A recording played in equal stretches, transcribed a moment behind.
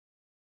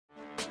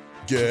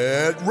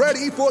Get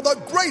ready for the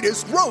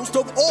greatest roast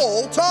of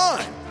all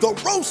time, the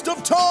Roast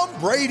of Tom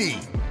Brady,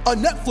 a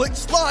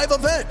Netflix live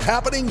event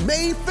happening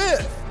May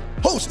 5th.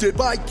 Hosted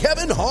by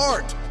Kevin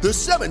Hart, the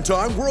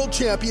 7-time world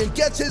champion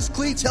gets his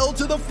cleats held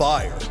to the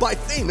fire by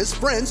famous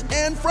friends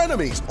and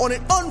frenemies on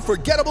an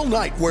unforgettable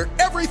night where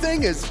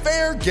everything is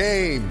fair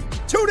game.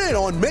 Tune in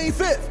on May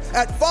 5th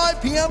at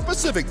 5 p.m.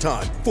 Pacific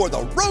time for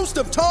the Roast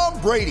of Tom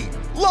Brady,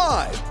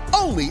 live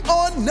only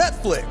on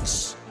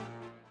Netflix.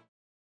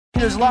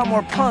 There's a lot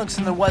more punks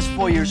than there was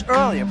 4 years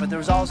earlier, but there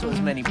was also as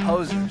many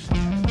posers.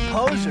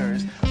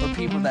 Posers were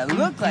people that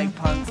look like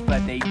punks,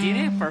 but they did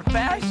it for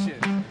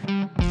fashion.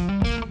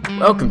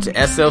 Welcome to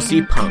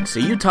SLC Punks,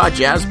 a Utah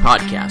Jazz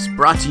podcast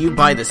brought to you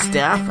by the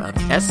staff of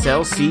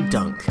SLC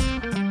Dunk.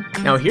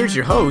 Now here's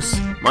your hosts,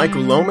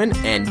 Michael Lohman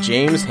and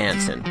James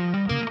Hansen.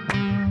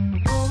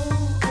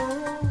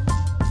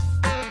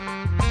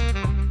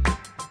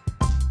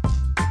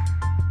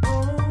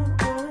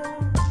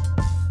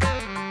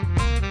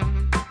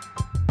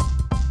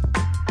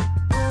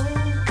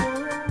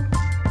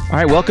 All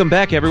right, welcome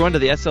back, everyone, to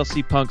the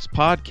SLC Punks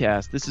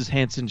podcast. This is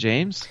Hanson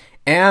James.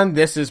 And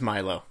this is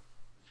Milo.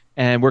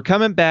 And we're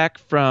coming back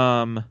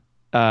from,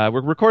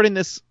 we're recording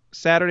this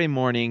Saturday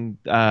morning,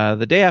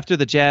 the day after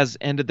the Jazz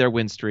ended their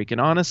win streak.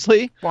 And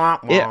honestly,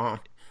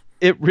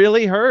 it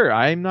really hurt.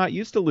 I'm not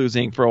used to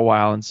losing for a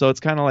while. And so it's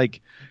kind of like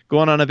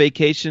going on a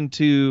vacation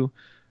to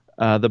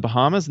the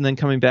Bahamas and then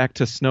coming back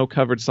to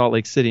snow-covered Salt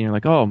Lake City. And you're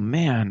like, oh,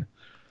 man,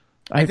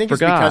 I think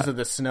forgot. It's because of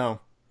the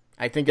snow.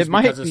 I think it's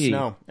because of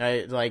snow.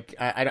 I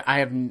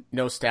have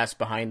no stats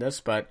behind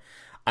this, but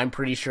I'm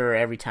pretty sure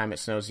every time it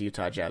snows, the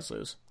Utah Jazz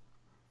lose.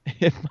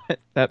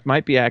 That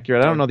might be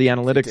accurate. I don't know the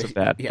analytics of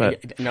that.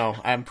 But no,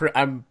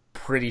 I'm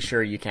pretty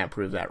sure you can't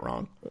prove that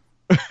wrong.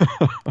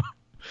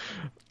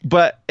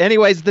 But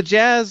anyways, the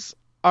Jazz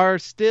are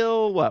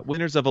still,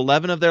 winners of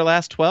 11 of their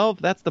last 12?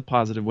 That's the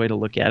positive way to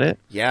look at it.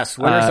 Yes,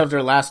 winners of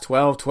their last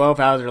 12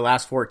 out of their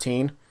last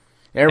 14.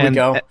 There we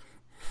go.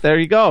 There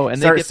you go.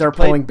 And they start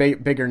pulling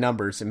bigger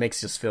numbers. It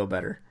makes us feel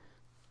better.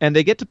 And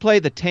they get to play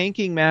the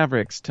tanking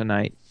Mavericks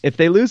tonight. If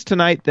they lose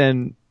tonight,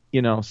 then,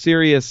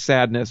 serious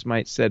sadness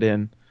might set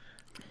in.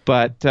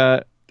 But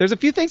there's a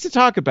few things to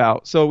talk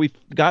about. So we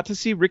got to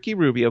see Ricky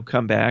Rubio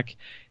come back,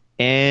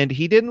 and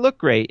he didn't look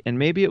great. And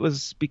maybe it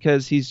was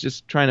because he's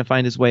just trying to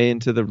find his way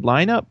into the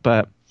lineup,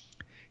 but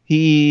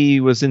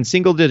he was in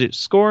single-digit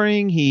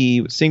scoring.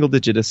 He was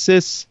single-digit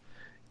assists.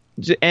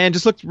 And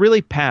just looked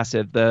really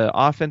passive. The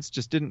offense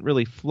just didn't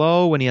really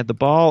flow when he had the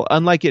ball,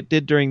 unlike it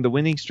did during the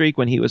winning streak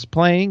when he was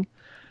playing.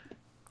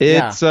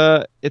 It's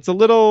a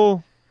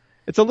little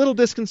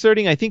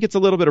disconcerting. I think it's a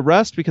little bit of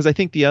rust because I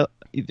think the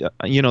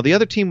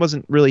other team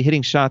wasn't really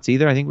hitting shots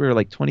either. I think we were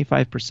like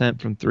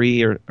 25% from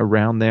three or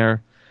around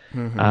there,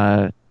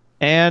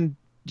 and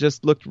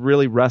just looked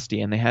really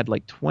rusty. And they had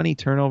like 20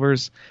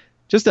 turnovers.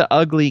 Just an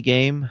ugly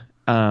game.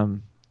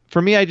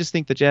 For me, I just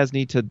think the Jazz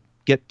need to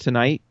get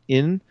tonight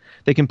in.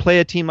 They can play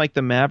a team like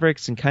the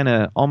Mavericks and kind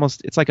of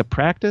almost, it's like a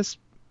practice,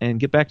 and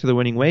get back to the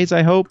winning ways,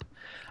 I hope.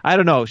 I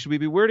don't know. Should we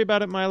be worried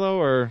about it, Milo,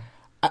 or...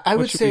 I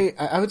would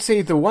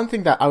say the one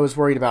thing that I was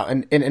worried about,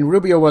 and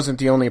Rubio wasn't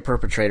the only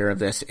perpetrator of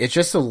this, it's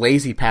just the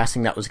lazy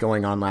passing that was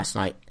going on last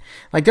night.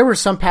 Like, there were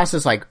some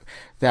passes like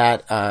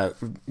that,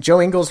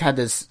 Joe Ingles had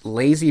this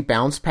lazy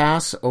bounce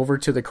pass over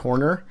to the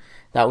corner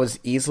that was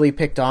easily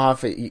picked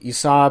off. You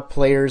saw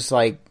players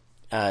like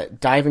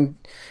diving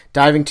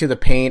to the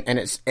paint, and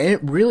it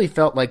really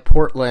felt like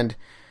Portland.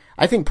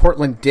 I think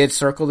Portland did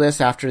circle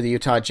this after the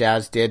Utah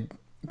Jazz did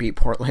beat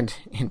Portland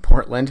in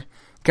Portland.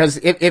 Because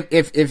if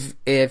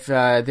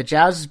the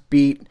Jazz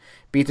beat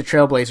the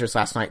Trailblazers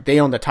last night, they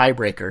own the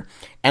tiebreaker.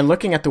 And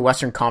looking at the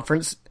Western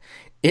Conference,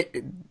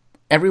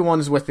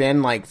 everyone's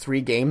within like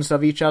 3 games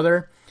of each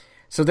other.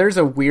 So there's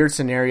a weird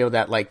scenario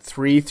that like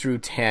 3 through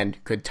 10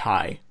 could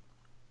tie.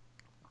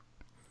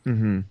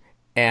 Mm-hmm.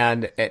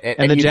 And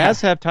the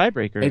Jazz have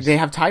tiebreakers. They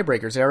have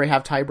tiebreakers. They already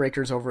have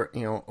tiebreakers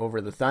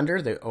over the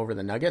Thunder, over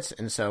the Nuggets,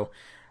 and so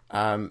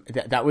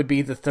that would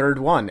be the third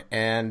one.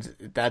 And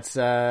that's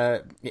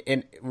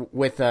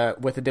with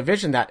a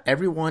division that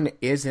everyone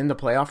is in the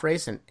playoff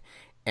race,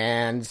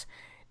 and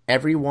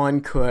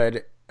everyone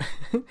could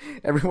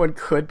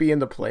be in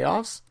the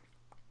playoffs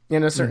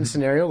in a certain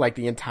scenario, like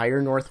the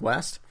entire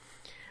Northwest.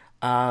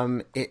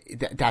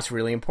 That's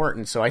really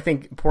important. So I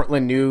think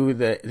Portland knew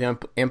the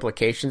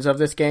implications of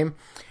this game.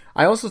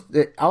 I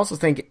also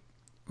think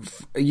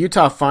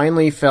Utah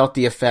finally felt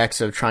the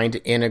effects of trying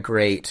to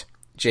integrate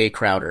Jay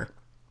Crowder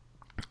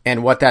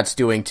and what that's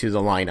doing to the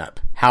lineup.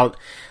 How,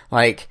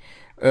 like,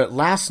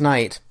 last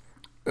night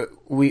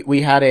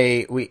we had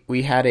a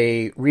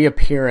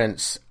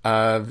reappearance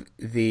of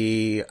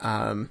the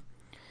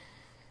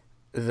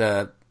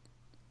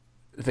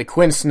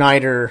Quinn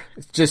Snyder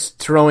just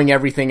throwing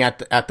everything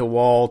at the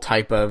wall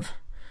type of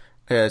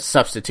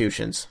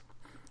substitutions.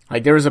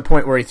 Like, there was a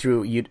point where he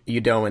threw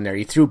Udoh in there.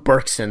 He threw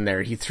Burks in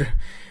there. He threw,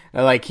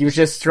 he was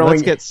just throwing.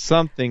 Let's get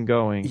something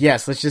going.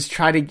 Yes, let's just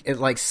try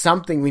to,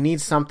 something. We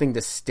need something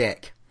to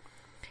stick.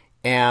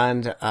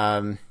 And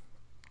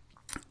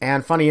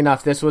And funny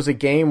enough, this was a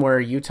game where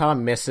Utah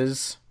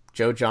misses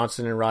Joe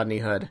Johnson and Rodney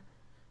Hood.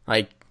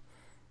 Like,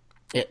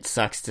 it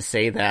sucks to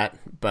say that,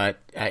 but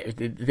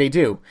they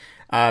do.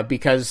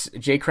 Because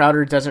Jay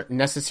Crowder doesn't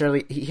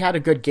necessarily... He had a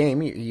good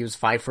game. He was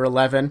 5 for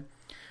 11.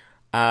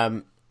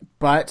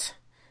 But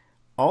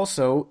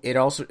also,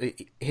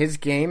 his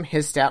game,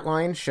 his stat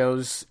line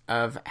shows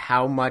of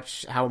how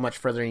much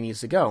further he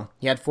needs to go.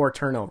 He had 4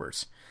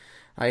 turnovers.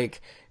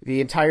 Like,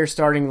 the entire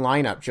starting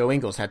lineup, Joe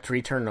Ingles had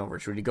 3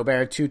 turnovers. Rudy Gobert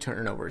had 2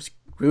 turnovers.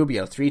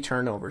 Rubio, 3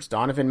 turnovers.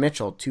 Donovan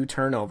Mitchell, 2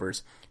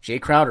 turnovers. Jay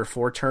Crowder,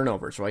 4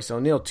 turnovers. Royce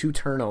O'Neal, 2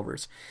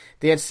 turnovers.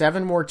 They had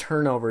 7 more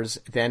turnovers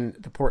than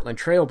the Portland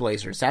Trail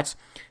Blazers. That's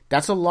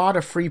a lot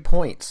of free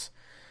points.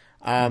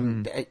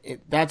 And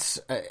it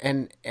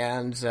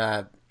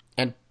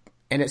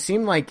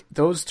seemed like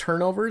those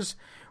turnovers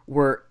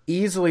were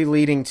easily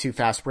leading to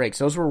fast breaks.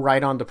 Those were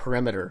right on the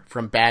perimeter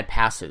from bad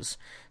passes.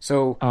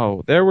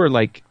 So there were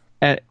like,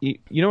 you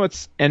know,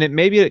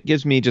 maybe it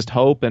gives me just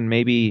hope, and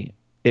maybe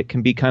it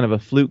can be kind of a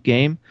fluke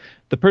game.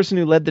 The person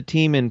who led the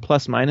team in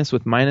plus minus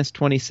with minus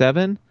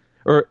 27,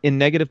 or in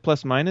negative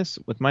plus minus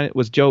with minus,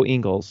 was Joe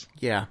Ingles.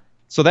 Yeah.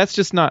 So that's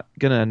just not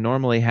gonna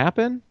normally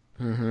happen.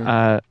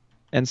 Mm-hmm.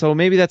 And so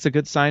maybe that's a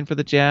good sign for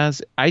the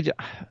Jazz. I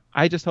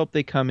just hope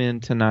they come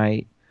in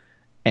tonight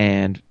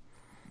and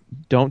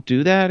don't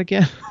do that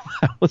again.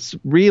 That was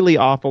really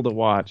awful to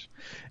watch.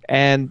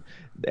 And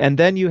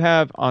then you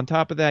have, on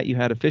top of that, you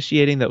had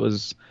officiating that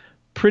was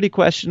pretty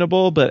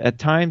questionable, but at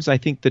times I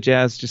think the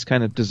Jazz just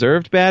kind of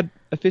deserved bad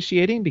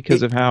officiating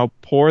because of how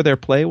poor their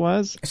play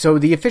was. So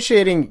the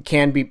officiating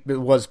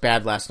was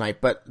bad last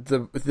night, but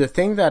the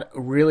thing that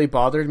really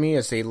bothered me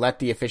is they let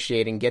the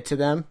officiating get to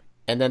them,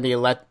 and then they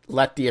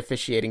let the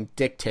officiating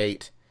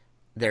dictate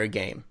their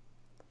game.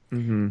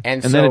 Mm-hmm.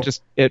 And then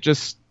it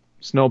just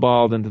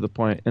snowballed into the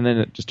point, and then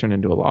it just turned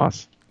into a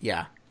loss.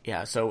 Yeah.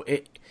 So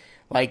it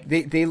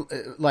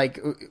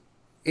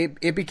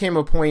became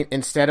a point,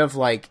 instead of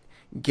like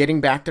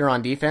getting back there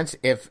on defense,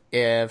 if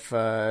a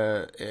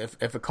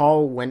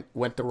call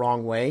went the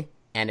wrong way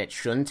and it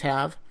shouldn't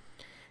have,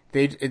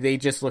 they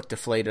just looked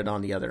deflated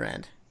on the other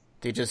end.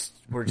 They just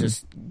were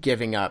just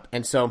giving up,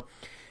 and so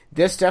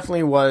this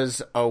definitely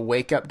was a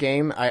wake up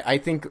game. I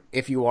think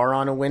if you are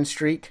on a win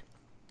streak,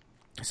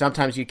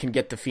 sometimes you can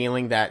get the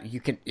feeling that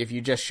if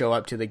you just show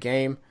up to the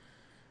game,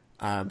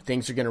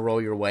 things are going to roll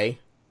your way.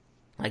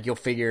 Like, you'll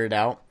figure it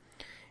out.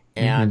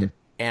 And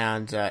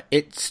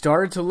it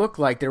started to look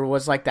like there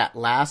was like that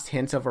last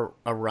hint of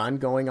a run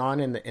going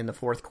on in the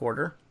fourth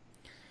quarter.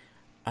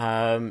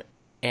 And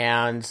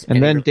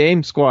then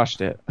Dame squashed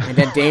it. And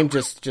then Dame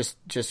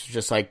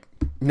just like,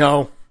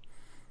 no.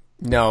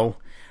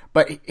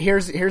 But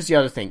here's the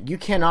other thing. You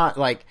cannot,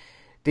 like,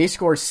 they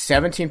scored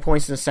 17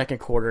 points in the second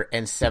quarter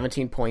and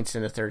 17 points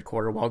in the third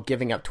quarter while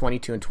giving up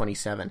 22 and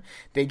 27.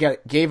 They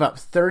gave up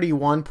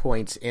 31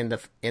 points in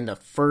the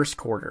first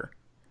quarter.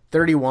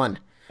 31.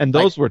 And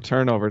those were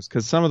turnovers,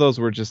 because some of those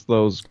were just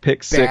those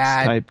pick six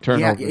type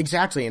turnovers. Yeah,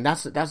 exactly. And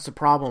that's the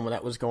problem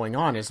that was going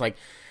on. Is like,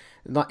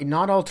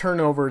 not all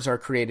turnovers are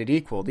created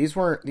equal. These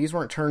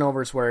weren't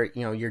turnovers where,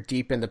 you know, you're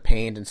deep in the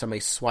paint and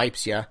somebody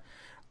swipes you.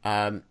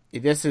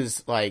 This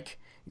is like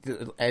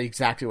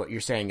exactly what you're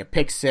saying: a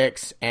pick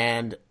six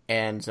and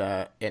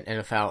a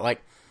foul.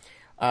 Like,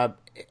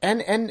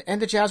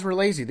 and the Jazz were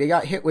lazy. They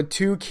got hit with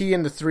three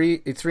in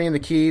the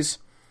keys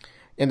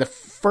in the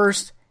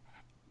first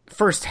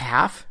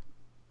half.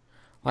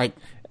 Like,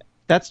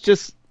 that's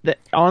just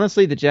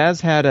honestly, the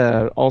Jazz had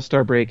a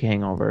All-Star break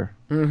hangover.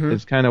 Mm-hmm.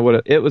 It's kind of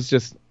what it was.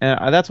 Just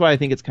that's why I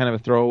think it's kind of a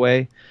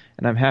throwaway,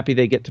 and I'm happy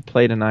they get to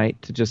play tonight,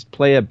 to just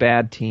play a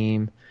bad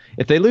team.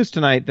 If they lose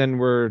tonight, then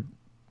we're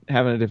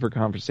having a different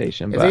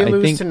conversation. If they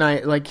lose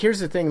tonight, like, here's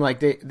the thing: like,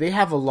 they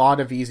have a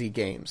lot of easy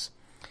games,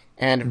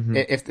 and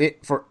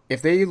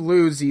if they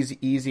lose these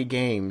easy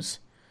games,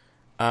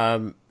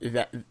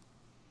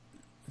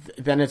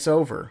 then it's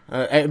over.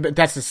 But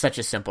that's such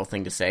a simple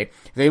thing to say.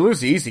 If they lose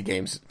the easy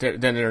games,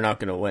 then they're not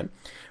going to win.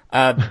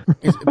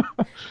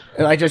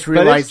 I just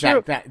realized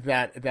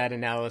that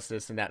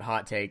analysis and that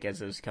hot take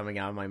as it was coming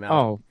out of my mouth.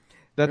 Oh,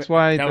 that's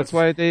why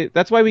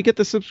we get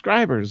the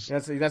subscribers.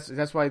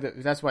 That's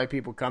why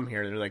people come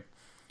here. They're like,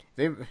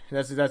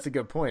 that's a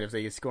good point. If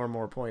they score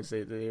more points,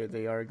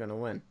 they are going to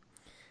win.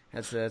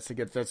 That's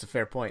a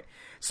fair point.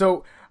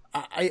 So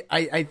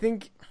I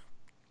think.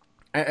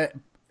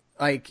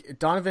 Like,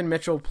 Donovan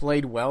Mitchell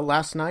played well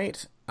last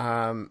night,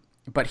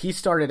 but he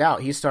started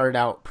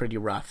out pretty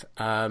rough.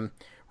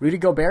 Rudy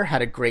Gobert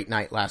had a great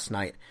night last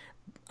night.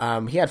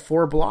 He had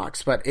 4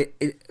 blocks, but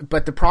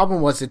the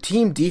problem was the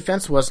team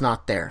defense was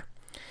not there.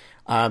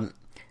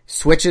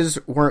 Switches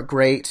weren't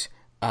great.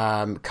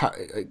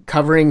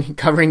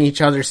 Covering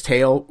each other's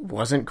tail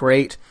wasn't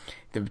great.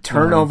 The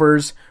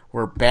turnovers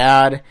were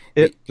bad.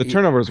 The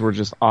turnovers were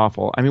just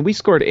awful. I mean, we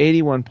scored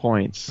 81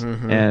 points,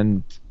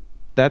 and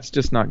that's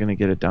just not going to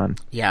get it done.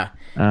 Yeah.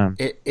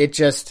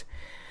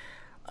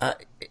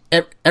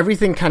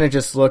 Everything kind of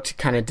just looked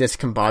kind of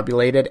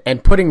discombobulated,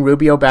 and putting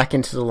Rubio back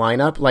into the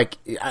lineup, like,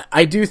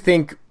 I do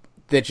think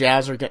the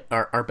Jazz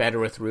are better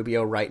with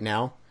Rubio right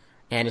now.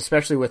 And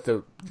especially with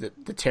the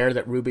tear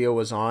that Rubio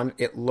was on,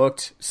 it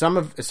looked some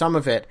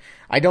of it.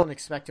 I don't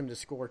expect him to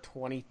score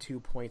 22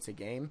 points a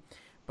game,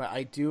 but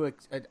I do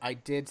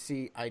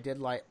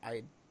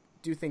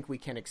think we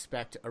can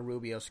expect a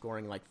Rubio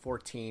scoring like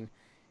 14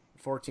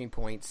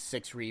 points,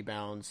 6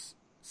 rebounds,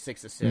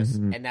 6 assists,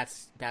 and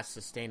that's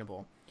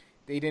sustainable.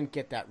 They didn't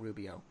get that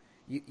Rubio.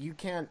 You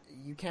can't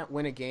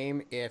win a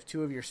game if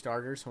 2 of your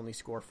starters only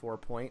score 4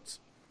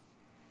 points,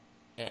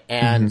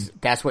 and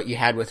that's what you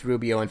had with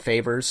Rubio and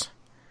Favors.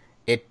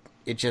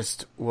 It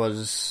just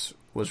was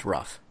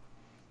rough.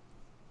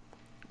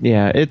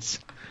 Yeah,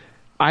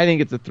 I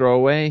think it's a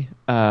throwaway,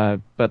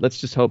 but let's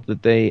just hope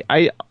that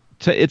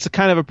it's a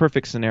kind of a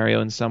perfect scenario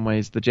in some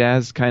ways. The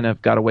Jazz kind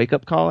of got a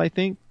wake-up call, I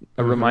think,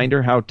 a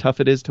reminder how tough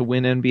it is to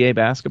win NBA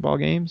basketball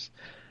games,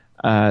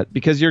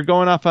 because you're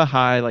going off a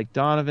high, like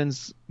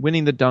Donovan's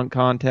winning the dunk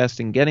contest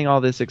and getting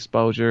all this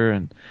exposure,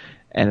 and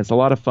it's a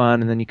lot of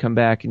fun, and then you come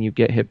back and you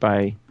get hit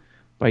by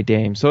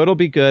Dame. So it'll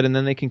be good, and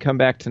then they can come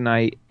back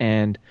tonight,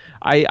 and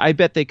I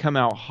bet they come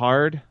out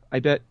hard. I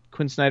bet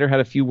Quinn Snyder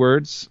had a few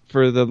words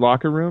for the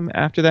locker room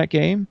after that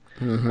game.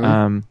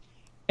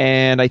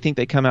 And I think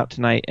they come out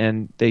tonight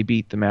and they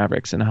beat the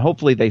Mavericks, and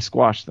hopefully they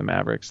squash the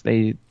Mavericks.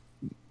 They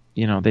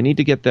need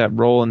to get that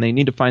roll, and they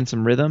need to find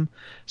some rhythm.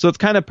 So it's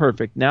kind of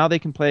perfect. Now they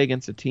can play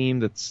against a team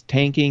that's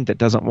tanking, that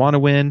doesn't want to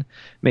win.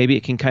 Maybe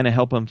it can kind of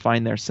help them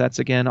find their sets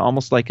again,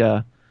 almost like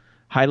a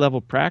high-level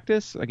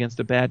practice against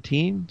a bad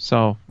team.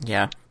 So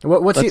yeah,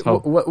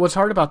 what's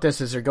hard about this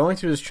is they're going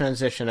through this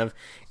transition of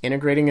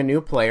integrating a new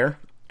player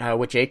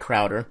with Jay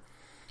Crowder,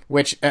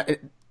 which,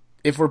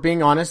 if we're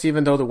being honest,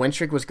 even though the win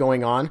streak was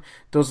going on,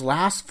 those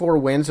last 4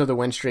 wins of the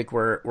win streak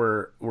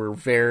were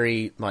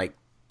very like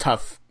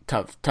tough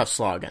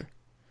slogging.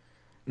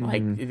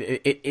 Like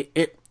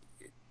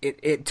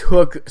it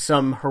took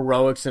some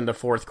heroics in the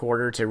fourth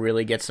quarter to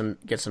really get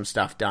some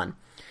stuff done.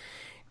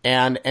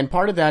 And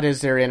part of that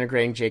is they're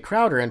integrating Jay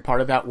Crowder, and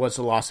part of that was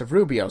the loss of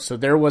Rubio. So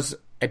there was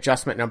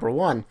adjustment number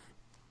 1.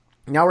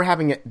 Now we're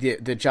having the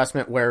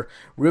adjustment where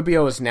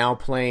Rubio is now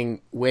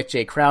playing with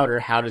Jay Crowder.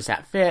 How does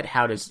that fit?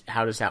 How does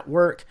that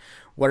work?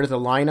 What are the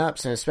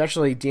lineups? And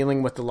especially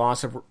dealing with the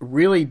loss of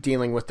Rodney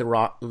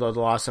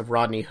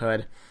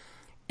Hood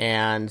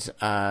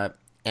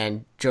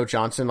and Joe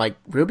Johnson. Like,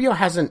 Rubio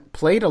hasn't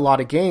played a lot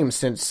of games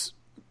since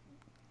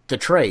the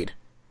trade.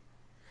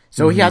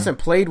 So he hasn't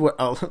played with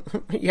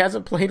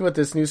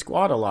this new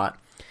squad a lot.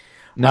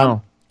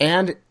 No.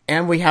 And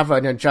we have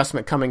an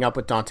adjustment coming up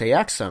with Dante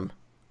Exum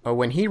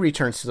when he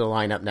returns to the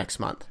lineup next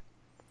month.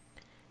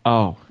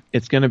 Oh,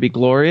 it's going to be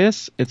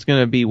glorious. It's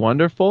going to be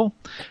wonderful.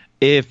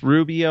 If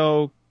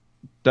Rubio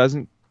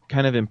doesn't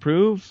kind of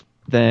improve,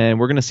 then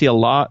we're going to see a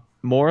lot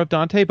more of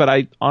Dante. But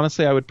I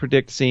would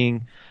predict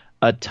seeing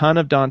a ton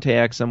of Dante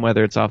Exum,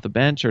 whether it's off the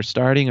bench or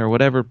starting or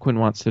whatever Quinn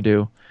wants to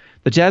do.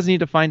 The Jazz need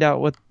to find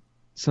out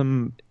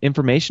some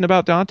information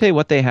about Dante,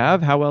 what they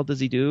have, how well does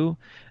he do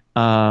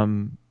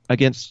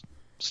against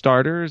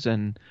starters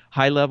and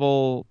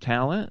high-level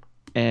talent.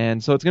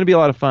 And so it's going to be a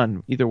lot of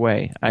fun either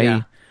way.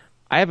 I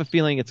have a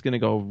feeling it's going to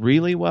go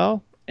really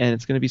well, and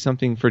it's going to be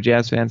something for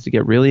Jazz fans to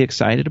get really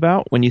excited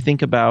about. When you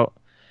think about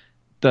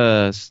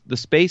the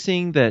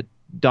spacing that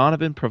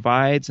Donovan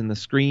provides and the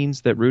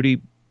screens that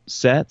Rudy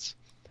sets,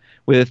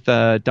 with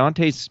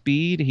Dante's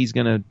speed, he's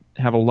going to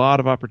have a lot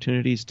of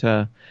opportunities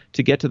to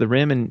get to the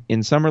rim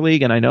in Summer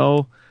League. And I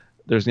know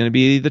there's going to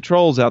be the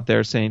trolls out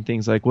there saying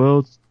things like,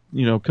 well,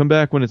 come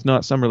back when it's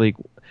not Summer League.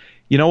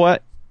 You know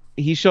what?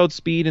 He showed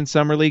speed in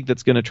Summer League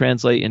that's going to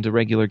translate into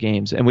regular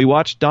games. And we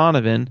watched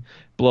Donovan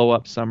blow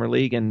up Summer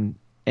League, and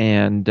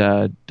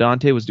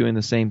Dante was doing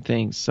the same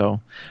thing.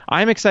 So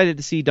I'm excited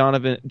to see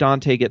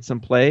Dante get some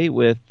play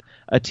with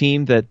a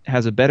team that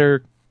has a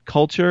better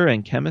culture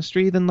and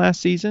chemistry than last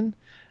season.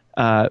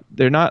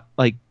 They're not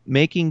like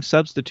making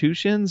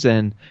substitutions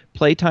and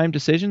playtime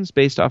decisions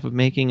based off of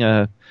making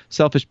a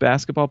selfish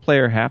basketball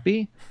player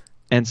happy.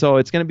 And so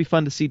it's going to be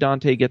fun to see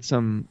Dante get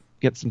some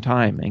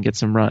time and get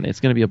some run. It's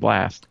going to be a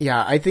blast.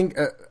 Yeah, I think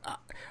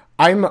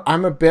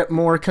I'm a bit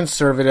more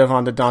conservative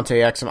on the Dante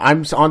Exum.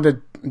 I'm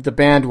on the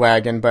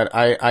bandwagon, but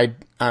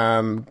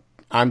I'm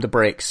the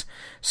brakes.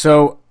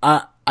 So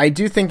I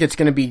do think it's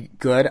going to be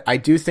good. I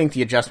do think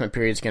the adjustment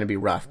period is going to be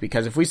rough,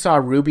 because if we saw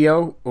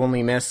Rubio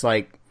only miss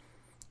like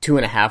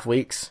 2.5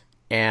 weeks,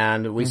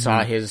 and we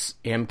saw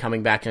him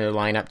coming back into the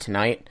lineup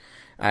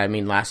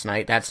last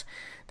night, that's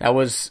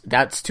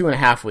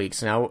 2.5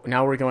 weeks. Now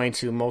we're going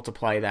to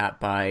multiply that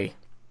by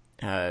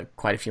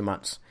quite a few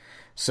months.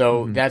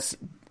 So that's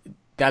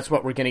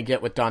what we're going to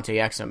get with Dante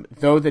Exum.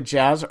 Though the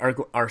Jazz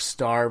are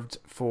starved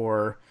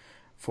for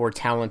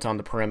talent on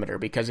the perimeter,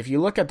 because if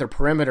you look at the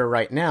perimeter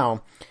right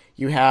now,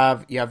 you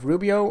have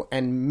Rubio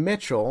and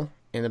Mitchell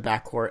in the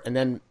backcourt, and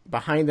then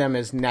behind them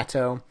is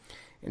Neto,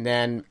 and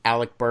then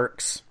Alec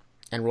Burks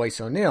and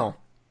Royce O'Neal.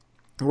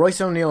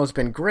 Royce O'Neal has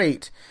been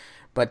great,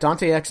 but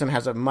Dante Exum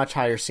has a much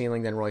higher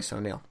ceiling than Royce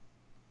O'Neal.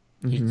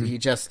 He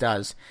just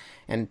does.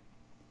 And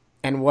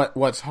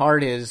what's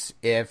hard is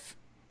if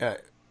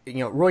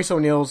Royce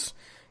O'Neal's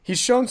he's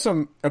shown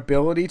some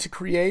ability to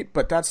create,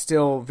 but that's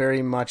still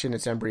very much in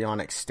its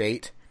embryonic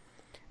state.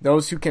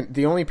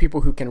 The only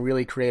people who can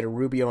really create are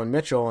Rubio and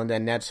Mitchell, and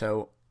then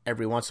Neto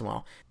every once in a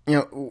while. You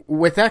know,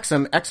 with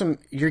Exum,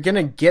 you're going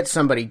to get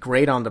somebody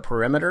great on the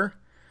perimeter,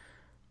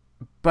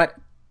 but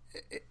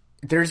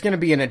there's going to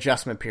be an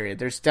adjustment period.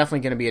 There's definitely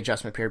going to be an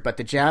adjustment period, but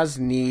the Jazz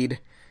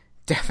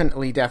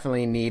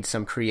definitely need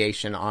some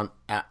creation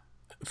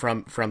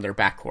from their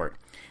backcourt.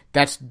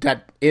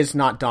 That is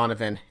not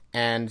Donovan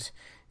and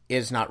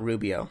is not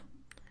Rubio.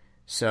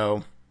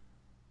 So.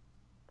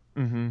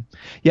 Mm-hmm.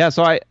 Yeah,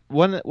 so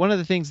one of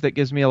the things that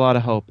gives me a lot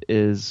of hope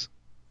is,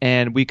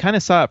 and we kind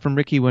of saw it from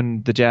Ricky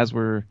when the Jazz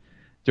were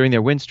during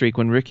their win streak,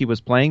 when Ricky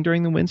was playing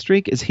during the win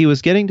streak, is he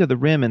was getting to the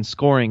rim and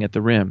scoring at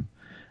the rim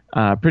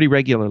pretty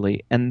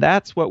regularly, and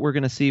that's what we're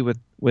going to see with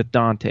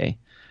Dante.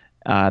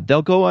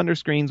 They'll go under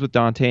screens with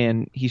Dante,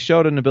 and he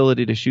showed an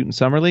ability to shoot in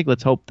Summer League.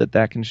 Let's hope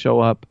that can show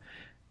up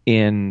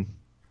in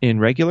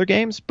regular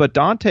games. But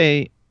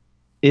Dante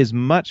is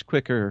much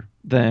quicker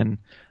than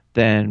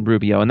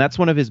Rubio, and that's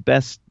one of his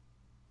best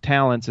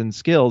talents and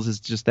skills, is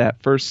just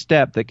that first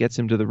step that gets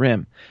him to the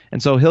rim.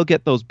 And so he'll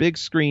get those big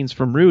screens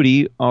from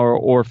Rudy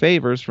or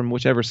Favors from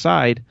whichever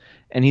side,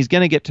 and he's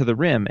going to get to the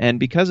rim. And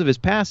because of his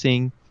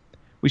passing,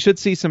 we should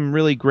see some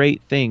really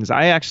great things.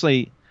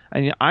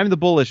 I'm the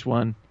bullish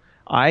one.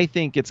 I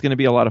think it's going to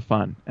be a lot of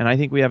fun, and I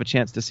think we have a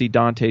chance to see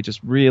Dante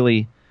just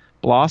really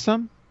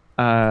blossom.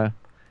 And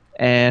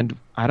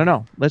I don't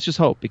know. Let's just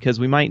hope, because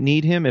we might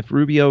need him if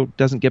Rubio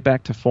doesn't get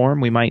back to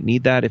form. We might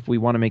need that if we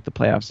want to make the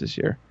playoffs this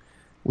year.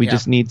 We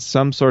just need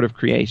some sort of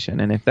creation,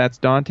 and if that's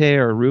Dante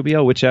or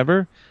Rubio,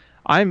 whichever,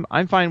 I'm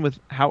fine with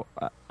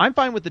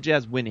the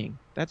Jazz winning.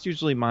 That's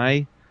usually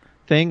my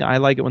thing. I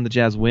like it when the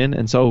Jazz win,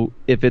 and so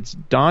if it's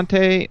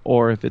Dante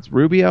or if it's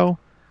Rubio,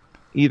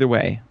 either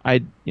way,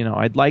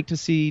 I'd like to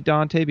see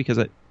Dante, because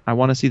I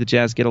want to see the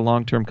Jazz get a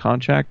long-term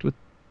contract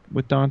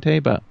with Dante,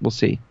 but we'll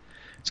see.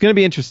 It's going to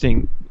be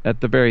interesting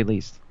at the very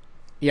least.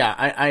 Yeah,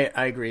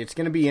 I agree. It's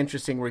going to be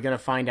interesting. We're going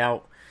to find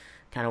out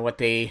kind of what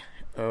the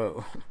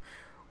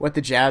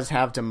Jazz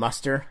have to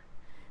muster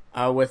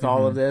with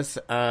all of this.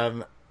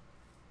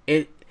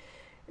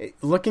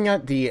 Looking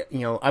at the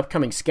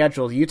upcoming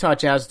schedule, the Utah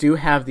Jazz do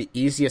have the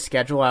easiest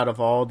schedule out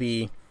of all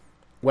the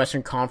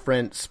Western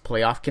Conference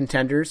playoff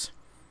contenders,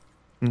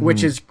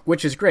 which is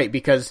great,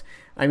 because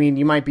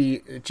you might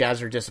be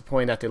Jazz are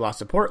disappointed that they lost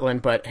to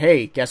Portland, but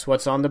hey, guess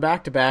what's on the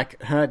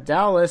back-to-back?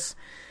 Dallas.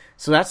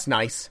 So that's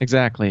nice.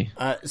 Exactly.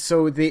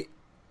 So they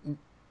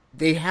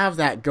have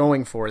that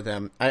going for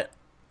them.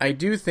 I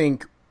do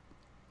think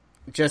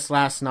just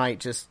last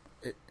night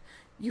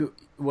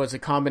was a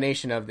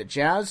combination of the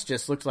Jazz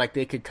just looked like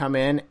they could come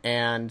in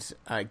and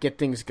get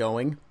things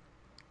going.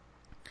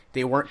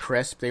 They weren't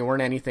crisp. They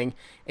weren't anything.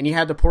 And you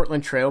had the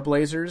Portland Trail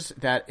Blazers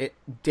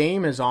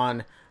Dame is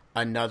on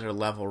another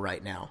level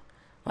right now.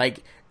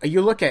 Like,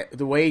 you look at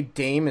the way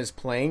Dame is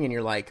playing and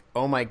you're like,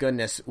 oh my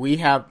goodness, we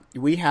have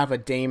a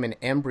Dame in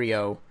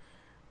embryo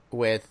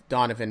with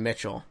Donovan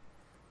Mitchell.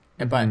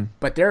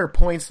 But there are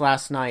points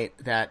last night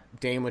that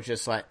Dame was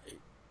just like,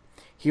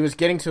 he was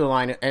getting to the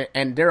line,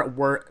 and there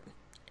were,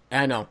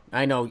 I know,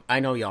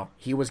 y'all,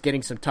 he was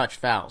getting some touch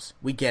fouls.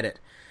 We get it.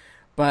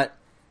 But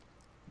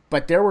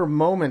there were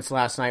moments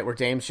last night where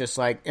Dame's just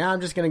like, yeah,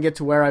 I'm just going to get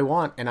to where I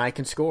want, and I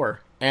can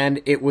score.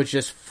 And it was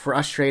just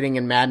frustrating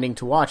and maddening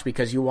to watch,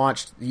 because you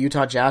watched the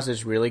Utah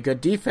Jazz's really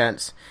good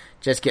defense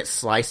just get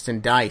sliced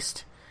and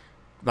diced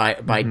by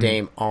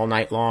Dame all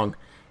night long.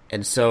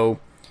 And so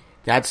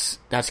that's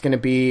going to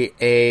be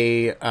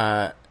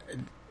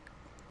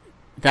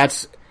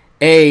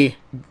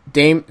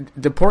Dame.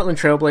 The Portland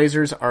Trail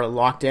Blazers are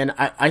locked in.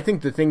 I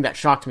think the thing that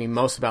shocked me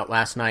most about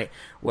last night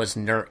was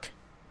Nurkic.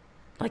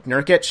 Like,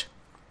 Nurkic,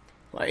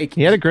 like,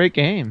 he had a great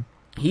game.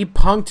 He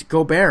punked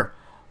Gobert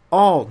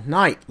all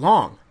night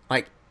long.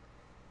 Like,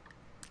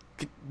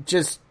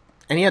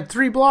 and he had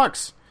 3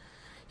 blocks.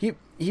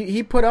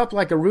 He put up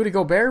like a Rudy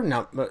Gobert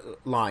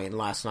line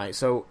last night.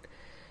 So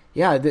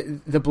yeah,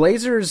 the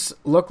Blazers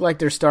look like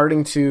they're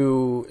starting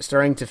to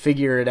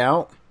figure it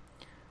out.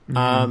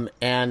 And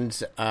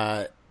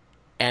I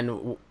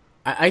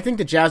think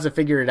the Jazz have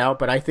figured it out,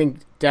 but I think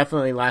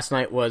definitely last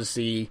night was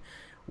the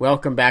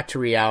welcome back to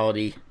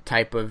reality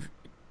type of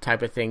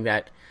thing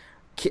that,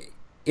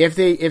 if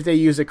they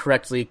use it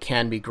correctly,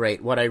 can be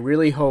great. What I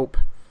really hope,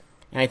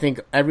 and I think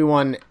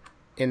everyone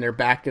in their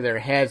back of their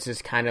heads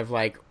is kind of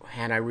like,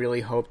 man, I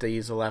really hope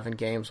these 11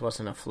 games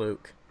wasn't a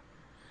fluke.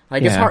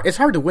 Like, it's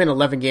hard to win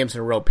 11 games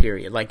in a row,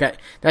 period. Like,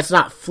 that's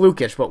not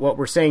flukish, but what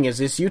we're saying is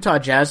this Utah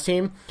Jazz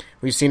team,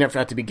 we've seen it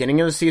at the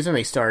beginning of the season.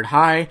 They started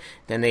high,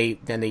 then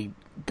they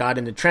got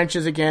in the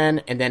trenches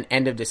again, and then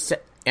end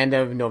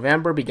of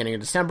November, beginning of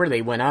December,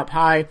 they went up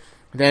high.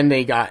 Then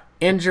they got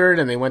injured,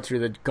 and they went through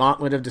the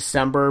gauntlet of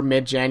December,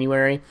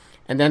 mid-January,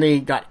 and then they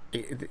got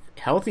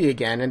healthy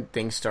again, and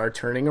things started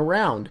turning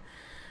around.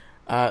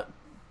 They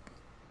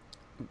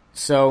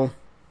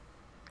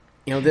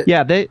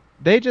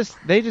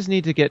just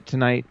need to get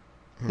tonight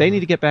they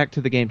need to get back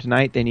to the game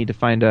tonight. They need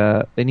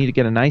to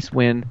get a nice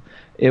win.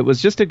 It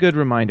was just a good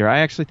reminder. I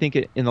actually think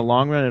in the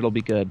long run it'll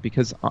be good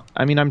because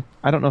I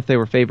don't know if they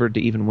were favored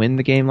to even win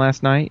the game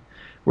last night.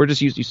 We're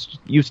just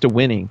used to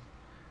winning.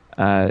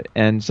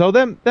 And so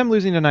them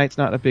losing tonight's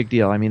not a big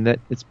deal. I mean, that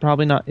it's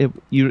probably not. It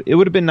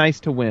would have been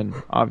nice to win,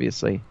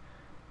 obviously,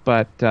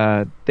 but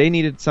they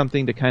needed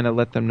something to kind of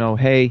let them know,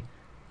 hey,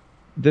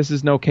 this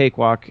is no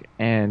cakewalk,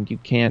 and you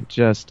can't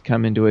just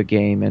come into a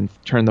game and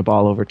turn the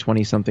ball over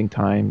 20-something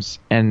times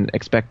and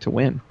expect to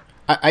win.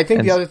 I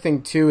think the other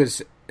thing too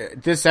is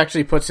this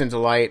actually puts into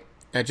light.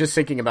 Just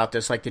thinking about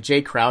this, like the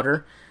Jay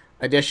Crowder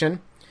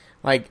edition,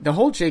 like the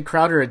whole Jay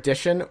Crowder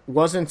edition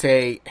wasn't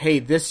a hey,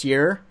 this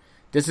year.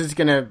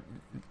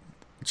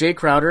 Jay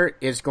Crowder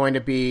is going to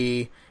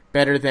be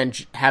better than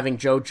having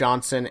Joe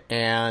Johnson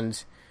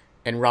and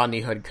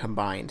Rodney Hood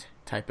combined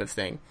type of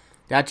thing.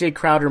 That Jay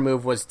Crowder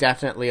move was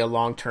definitely a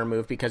long-term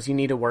move because you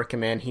need to work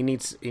him in. He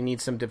needs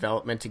some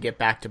development to get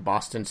back to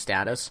Boston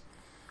status.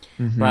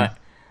 Mm-hmm. But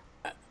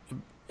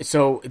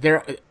so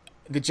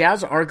the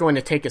Jazz are going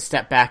to take a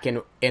step back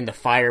in the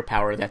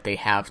firepower that they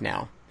have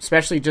now,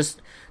 especially just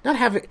not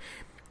having.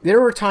 There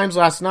were times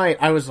last night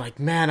I was like,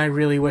 man, I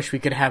really wish we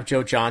could have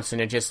Joe Johnson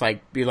and just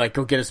like be like,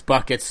 go get us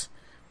buckets.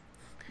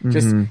 Mm-hmm.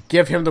 Just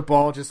give him the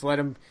ball. Just let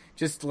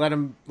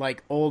him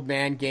like old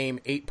man game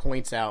 8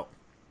 points out.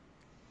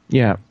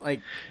 Yeah.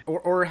 Like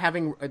or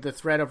having the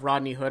threat of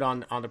Rodney Hood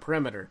on the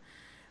perimeter.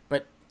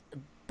 But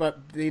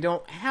they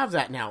don't have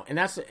that now. And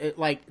that's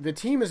like the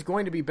team is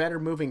going to be better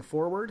moving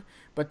forward,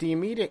 but the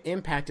immediate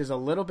impact is a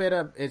little bit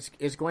of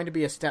is going to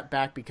be a step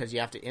back because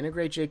you have to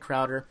integrate Jay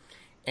Crowder.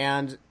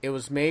 And it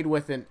was made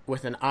with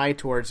an eye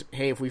towards,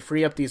 hey, if we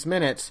free up these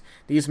minutes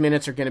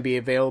are going to be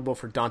available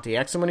for Dante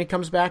Exum when he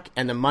comes back,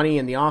 and the money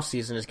in the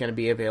offseason is going to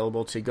be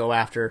available to go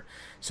after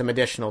some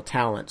additional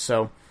talent.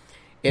 So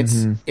it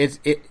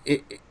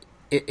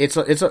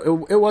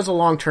was a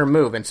long-term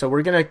move, and so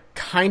we're going to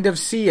kind of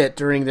see it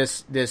during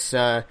this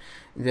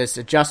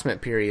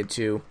adjustment period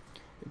to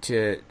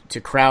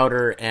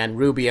Crowder and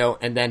Rubio,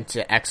 and then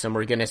to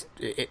Exum.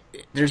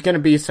 There's going to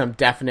be some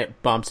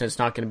definite bumps, and it's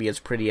not going to be as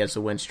pretty as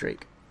the win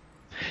streak.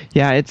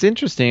 Yeah, it's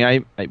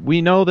interesting.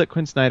 We know that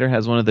Quinn Snyder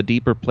has one of the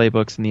deeper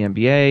playbooks in the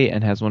NBA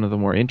and has one of the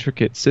more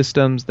intricate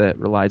systems that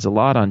relies a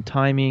lot on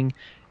timing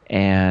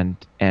and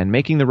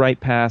making the right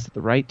pass at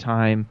the right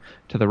time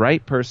to the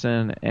right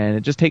person, and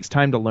it just takes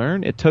time to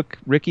learn. It took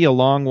Ricky a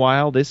long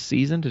while this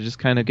season to just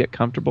kind of get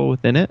comfortable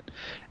within it,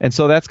 and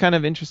so that's kind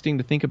of interesting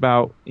to think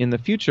about in the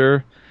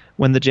future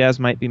when the Jazz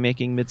might be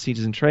making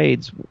midseason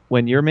trades.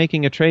 When you're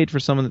making a trade for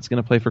someone that's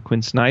going to play for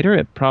Quinn Snyder,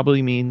 it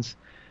probably means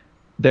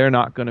they're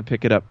not going to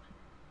pick it up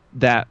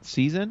that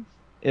season.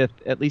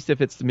 At least if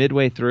it's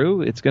midway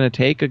through, it's going to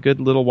take a good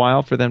little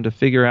while for them to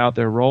figure out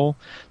their role.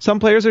 Some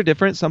players are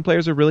different. Some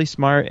players are really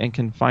smart and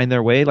can find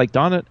their way. Like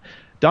Donovan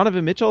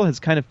Mitchell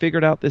has kind of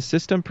figured out this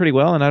system pretty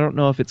well, and I don't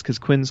know if it's because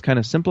Quinn's kind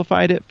of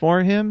simplified it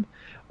for him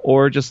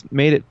or just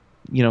made it,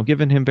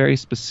 given him very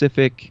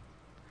specific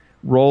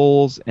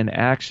roles and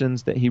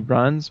actions that he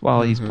runs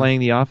while he's playing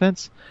the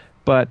offense.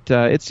 But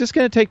it's just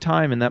going to take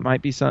time, and that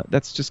might be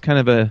that's just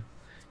kind of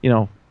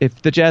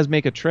if the Jazz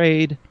make a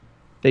trade,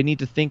 they need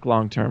to think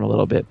long term a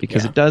little bit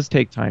because it does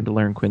take time to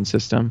learn Quinn's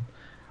system.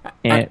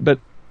 But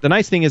the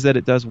nice thing is that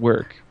it does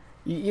work.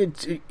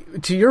 To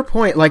your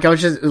point, like I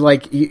was just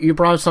like you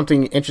brought up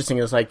something interesting.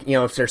 Is like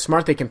if they're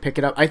smart, they can pick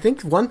it up. I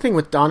think one thing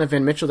with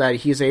Donovan Mitchell that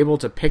he's able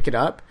to pick it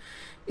up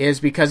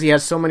is because he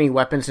has so many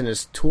weapons in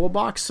his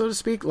toolbox, so to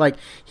speak. Like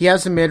he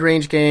has the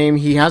mid-range game,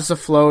 he has the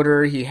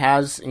floater, he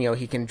has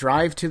he can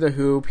drive to the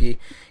hoop, he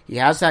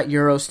has that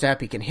Euro step,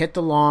 he can hit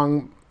the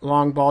long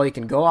ball, he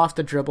can go off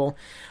the dribble.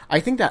 I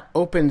think that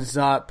opens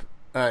up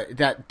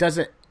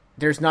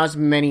there's not as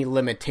many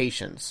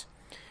limitations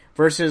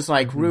versus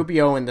like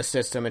Rubio in the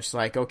system. It's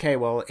like, okay,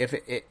 well, if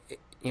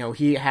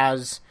he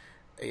has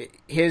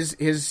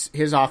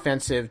his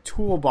offensive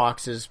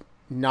toolbox is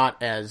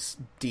not as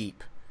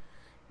deep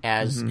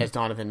as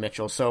Donovan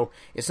Mitchell. So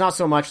it's not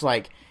so much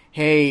like,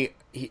 hey,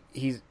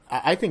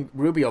 I think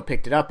Rubio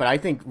picked it up, but I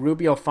think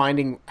Rubio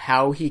finding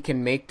how he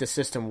can make the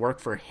system work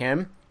for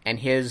him and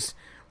his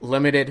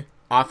limited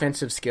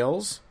offensive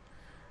skills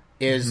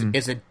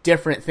is a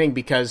different thing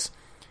because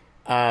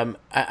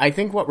I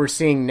think what we're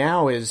seeing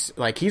now is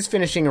like he's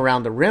finishing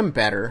around the rim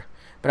better,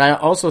 but I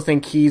also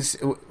think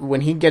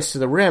when he gets to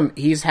the rim,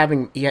 he's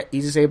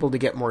able to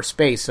get more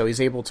space, so he's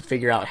able to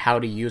figure out how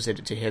to use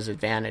it to his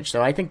advantage.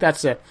 So I think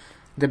that's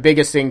the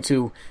biggest thing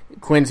to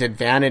Quinn's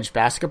advantage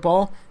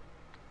basketball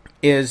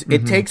is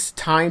it takes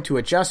time to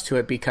adjust to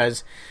it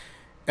because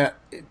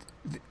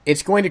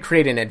it's going to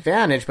create an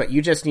advantage, but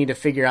you just need to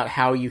figure out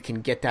how you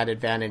can get that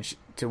advantage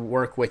to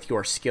work with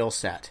your skill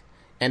set.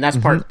 And that's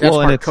part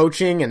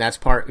coaching, and that's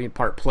part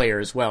player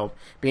as well,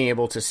 being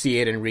able to see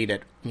it and read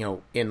it,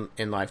 in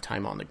live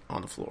time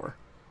on the floor.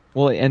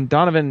 Well, and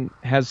Donovan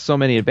has so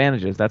many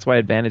advantages. That's why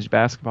advantage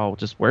basketball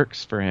just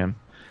works for him.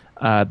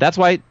 That's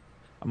why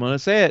I'm going to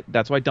say it.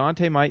 That's why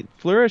Dante might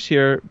flourish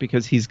here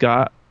because he's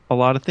got a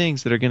lot of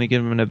things that are going to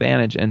give him an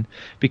advantage. And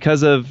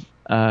because of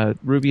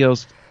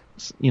Rubio's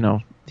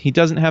he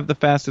doesn't have the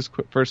fastest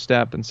first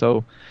step, and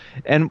so,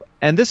 and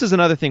this is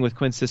another thing with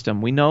Quinn's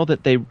system. We know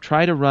that they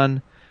try to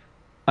run,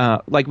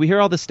 like we hear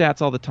all the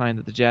stats all the time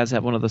that the Jazz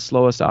have one of the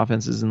slowest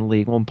offenses in the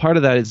league. Well, part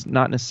of that is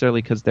not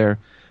necessarily because they're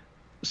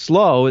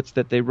slow; it's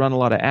that they run a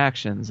lot of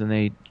actions,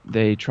 and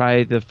they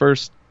try the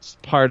first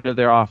part of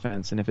their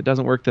offense, and if it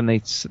doesn't work, then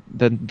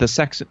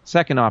the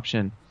second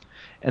option,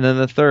 and then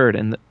the third,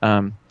 and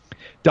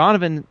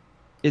Donovan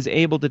is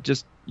able to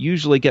just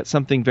usually get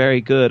something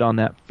very good on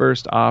that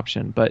first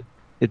option, but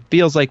it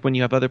feels like when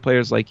you have other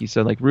players, like you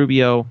said, like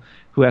Rubio,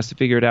 who has to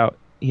figure it out,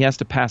 he has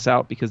to pass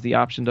out because the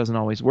option doesn't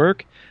always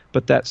work,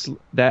 but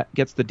that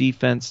gets the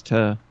defense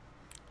to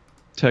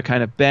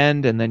kind of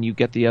bend, and then you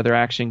get the other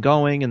action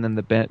going, and then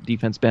the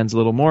defense bends a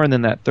little more, and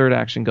then that third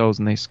action goes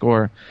and they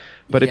score.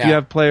 But if you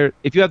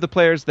have the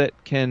players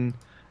that can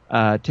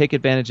take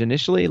advantage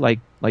initially, like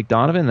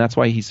Donovan, that's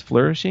why he's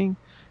flourishing,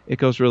 it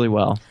goes really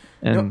well.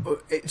 And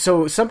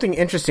so something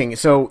interesting.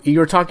 So you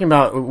were talking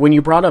about when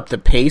you brought up the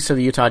pace of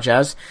the Utah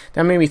Jazz.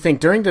 That made me think.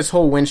 During this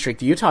whole win streak,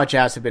 the Utah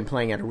Jazz have been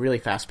playing at a really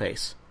fast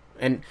pace,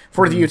 and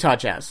for the Utah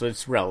Jazz, so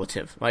it's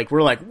relative. Like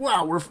we're like,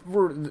 wow,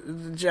 we're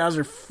the Jazz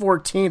are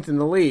 14th in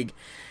the league,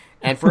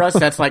 and for us,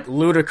 that's like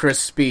ludicrous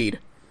speed.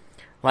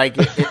 Like,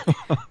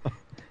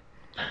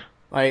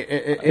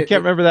 I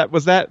can't remember that.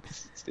 Is that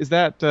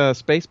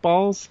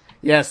Spaceballs?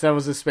 Yes, that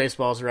was a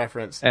Spaceballs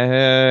reference.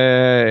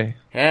 Hey.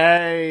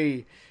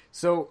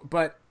 So,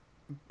 but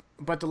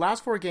the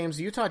last 4 games,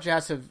 the Utah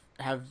Jazz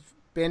have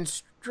been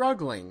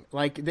struggling.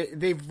 Like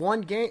they've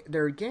won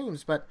their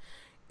games, but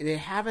they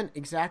haven't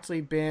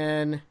exactly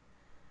been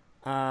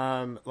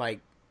like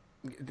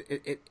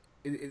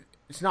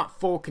it's not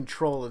full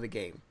control of the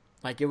game.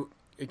 Like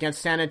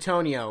against San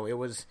Antonio, it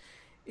was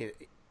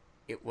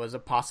a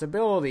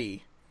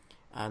possibility.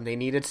 They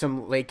needed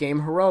some late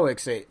game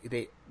heroics.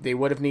 They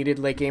would have needed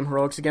late game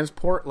heroics against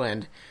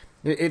Portland.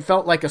 It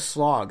felt like a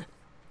slog.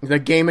 The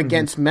game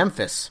against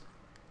Memphis.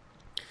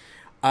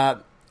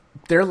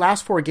 Their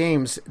last 4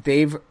 games,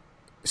 they've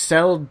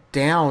settled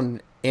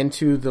down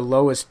into the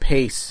lowest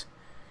pace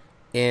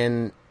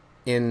in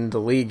the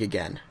league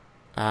again.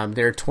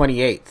 They're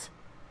 28th.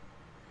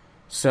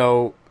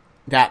 So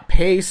that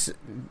pace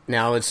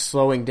now is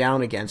slowing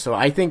down again. So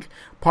I think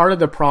part of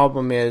the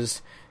problem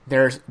is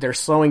they're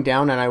slowing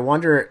down, and I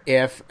wonder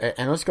if,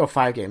 and let's go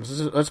 5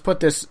 games. Let's put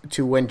this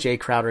to when Jay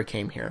Crowder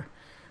came here.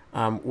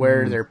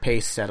 Where their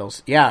pace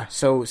settles. Yeah,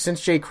 so since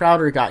Jay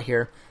Crowder got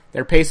here,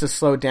 their pace has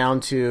slowed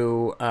down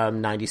to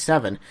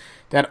 97.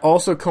 That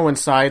also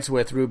coincides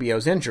with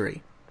Rubio's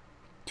injury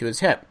to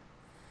his hip.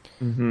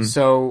 Mm-hmm.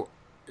 So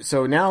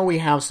now we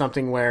have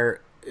something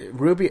where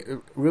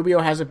Rubio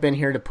hasn't been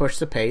here to push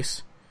the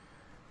pace.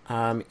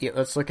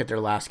 Let's look at their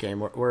last game.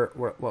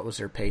 What was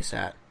their pace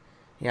at?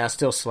 Yeah,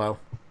 still slow.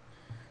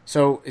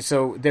 So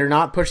they're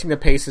not pushing the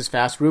pace as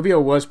fast. Rubio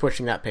was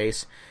pushing that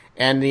pace.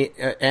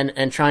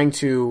 And trying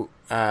to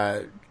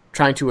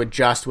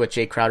adjust with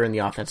Jay Crowder in the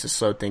offense has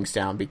slowed things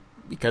down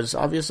because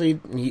obviously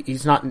he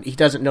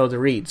doesn't know the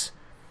reads,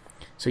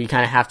 so you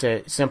kind of have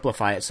to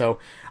simplify it. So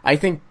I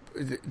think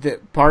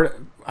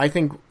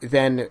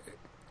then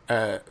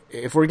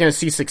if we're going to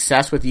see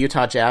success with the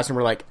Utah Jazz and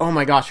we're like, oh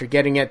my gosh, you're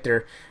getting it,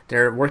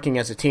 they're working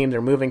as a team,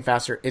 they're moving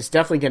faster, it's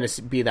definitely going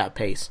to be that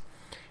pace.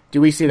 Do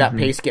we see that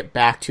pace get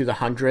back to the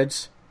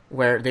hundreds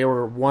where they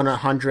were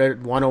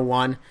 100,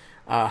 101?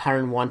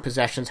 101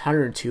 possessions,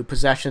 102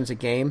 possessions a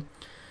game,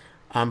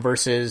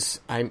 versus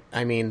I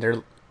mean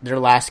their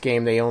last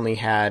game they only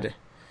had,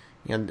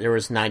 there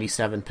was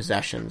 97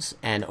 possessions,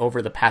 and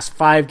over the past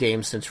 5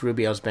 games since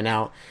Rubio's been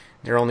out,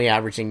 they're only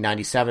averaging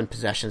 97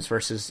 possessions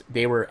versus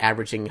they were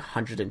averaging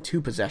 102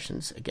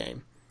 possessions a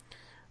game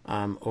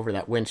over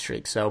that win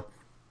streak. So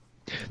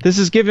this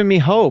is giving me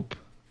hope.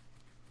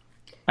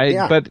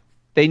 But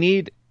they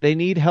need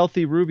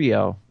healthy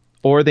Rubio,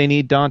 or they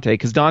need Dante,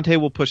 because Dante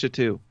will push it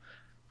too.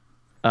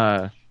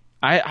 I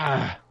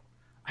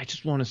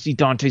just want to see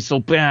Dante so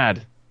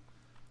bad.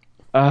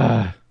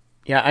 Yeah,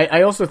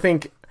 I also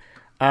think,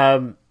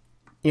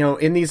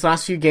 in these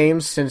last few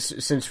games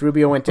since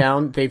Rubio went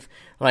down, they've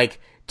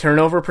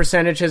turnover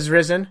percentage has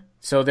risen.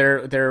 So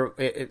they're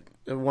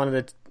one of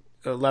the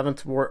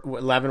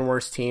 11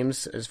 worst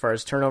teams as far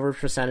as turnover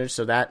percentage.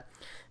 So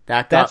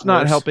that's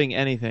not helping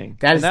anything.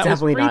 That is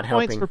definitely not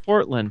helping. Points for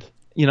Portland.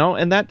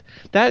 And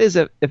that is,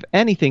 if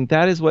anything,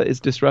 that is what is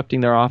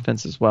disrupting their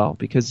offense as well,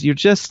 because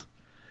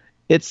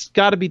it's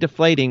got to be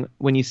deflating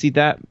when you see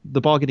that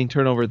the ball getting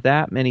turned over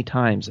that many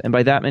times and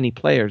by that many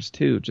players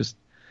too. Just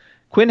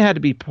Quinn had to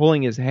be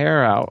pulling his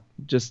hair out.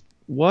 Just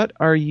what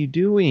are you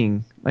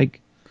doing?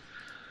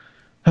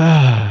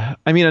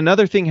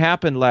 Another thing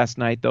happened last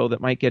night though that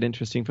might get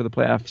interesting for the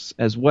playoffs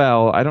as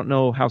well. I don't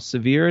know how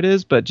severe it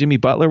is, but Jimmy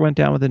Butler went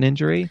down with an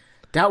injury.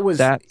 That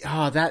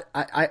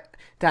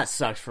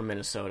sucks for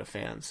Minnesota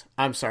fans.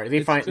 I'm sorry.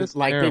 They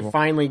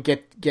finally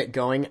get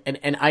going,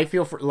 and I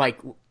feel for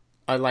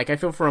I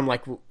feel for them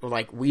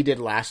like we did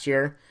last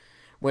year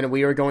when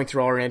we were going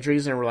through all our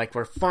injuries and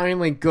we're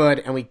finally good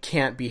and we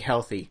can't be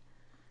healthy.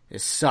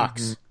 It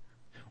sucks.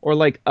 or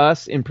like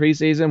us in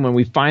preseason when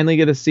we finally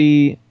get to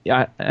see.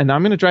 And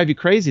I'm going to drive you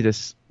crazy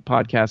this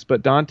podcast,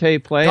 but Dante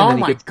play. Oh and then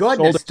my he gets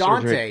goodness, shoulder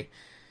Dante! surgery.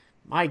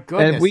 My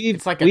goodness, And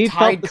it's like a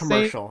Tide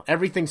commercial.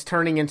 Everything's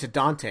turning into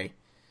Dante.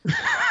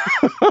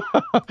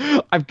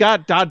 I've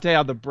got Dante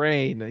on the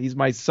brain. He's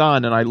my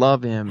son, and I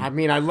love him. I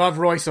mean, I love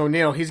Royce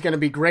O'Neal. He's going to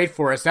be great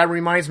for us. That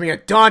reminds me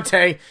of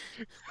Dante.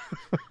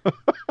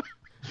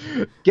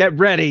 Get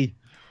ready.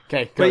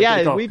 Okay,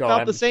 But we felt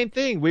ahead. the same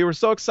thing. We were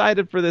so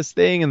excited for this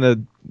thing, and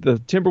the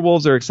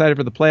Timberwolves are excited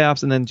for the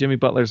playoffs, and then Jimmy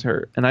Butler's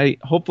hurt. And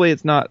hopefully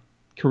it's not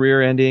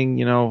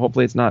career-ending.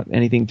 Hopefully it's not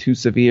anything too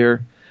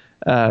severe.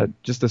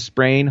 Just a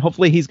sprain.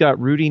 Hopefully he's got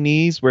Rudy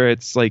knees where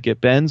it's like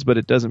it bends but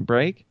it doesn't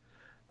break.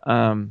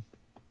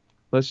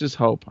 Let's just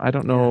hope. I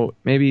don't know.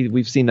 Maybe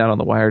we've seen that on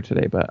the wire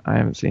today, but I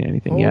haven't seen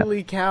anything yet.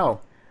 Holy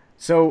cow!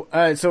 So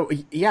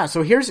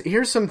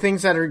here's some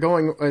things that are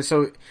going.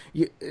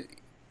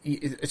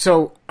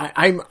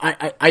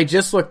 I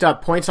just looked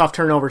up points off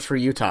turnovers for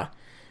Utah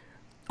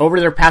over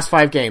their past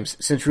 5 games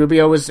since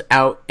Rubio was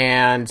out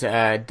and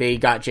they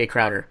got Jay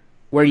Crowder.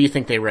 Where do you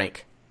think they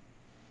rank?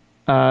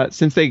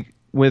 Since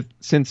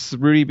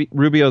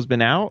Rubio's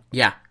been out,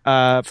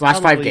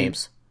 last 5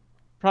 games,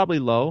 probably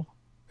low.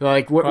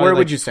 Like where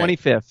would you say?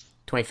 25th.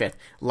 25th,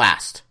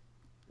 last.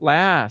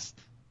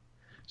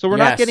 So we're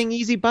not getting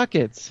easy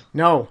buckets.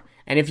 No,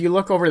 and if you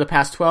look over the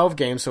past 12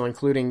 games, so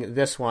including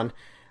this one,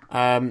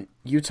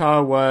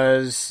 Utah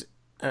was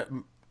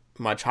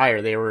much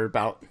higher. They were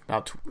about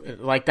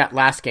like that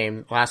last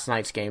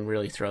night's game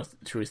really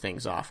threw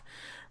things off,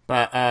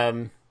 but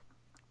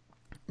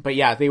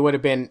yeah, they would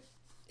have been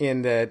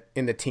in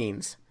the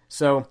teens.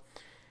 So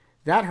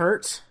that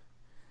hurts.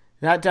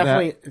 That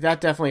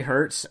definitely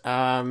hurts.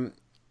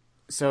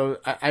 So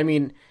I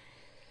mean,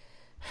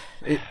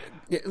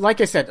 like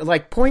I said,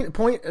 like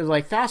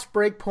like fast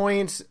break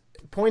points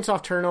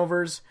off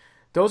turnovers.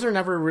 Those are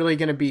never really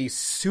going to be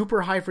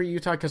super high for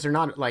Utah because they're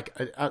not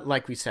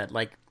like we said,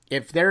 like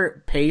if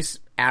their pace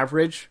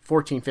average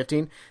 14,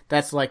 15,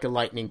 that's like a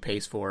lightning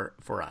pace for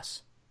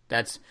us.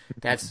 That's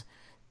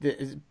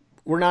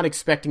we're not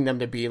expecting them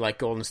to be like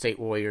Golden State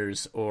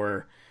Warriors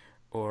or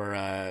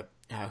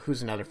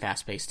who's another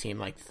fast paced team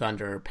like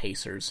Thunder or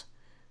Pacers.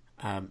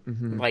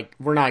 Like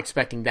we're not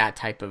expecting that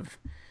type of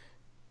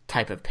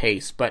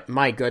pace. But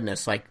my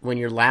goodness, like when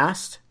you're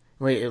last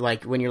over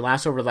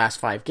the last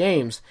 5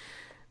 games.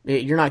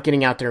 You're not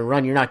getting out there and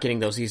run. You're not getting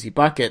those easy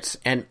buckets.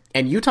 And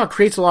Utah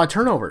creates a lot of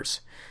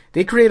turnovers.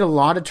 They create a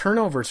lot of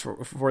turnovers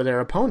for their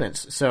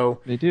opponents. So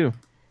they do.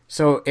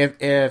 So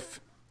if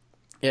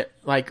it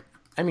like,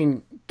 I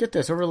mean, get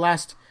this, over the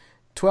last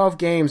 12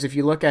 games, if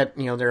you look at,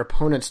 their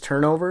opponents'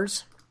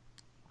 turnovers,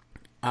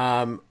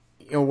 when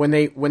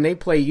they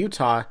play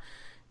Utah,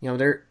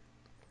 their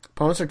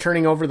opponents are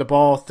turning over the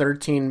ball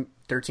 13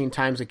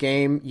 times a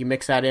game. You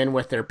mix that in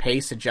with their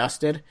pace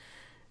adjusted.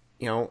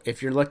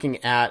 If you're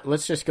looking at,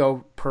 let's just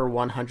go per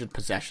 100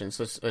 possessions.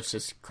 Let's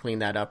just clean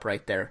that up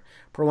right there.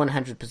 Per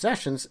 100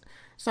 possessions,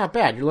 it's not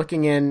bad. You're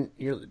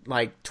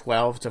like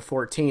 12 to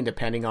 14,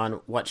 depending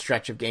on what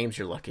stretch of games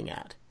you're looking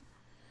at.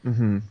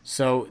 Mm-hmm.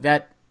 So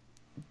that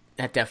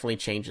definitely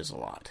changes a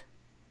lot.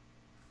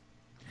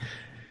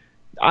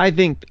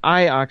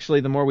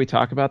 The more we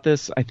talk about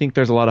this, I think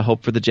there's a lot of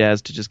hope for the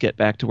Jazz to just get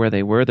back to where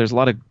they were. There's a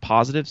lot of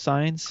positive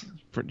signs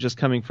for just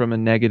coming from a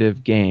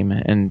negative game,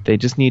 and they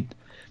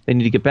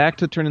need to get back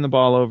to turning the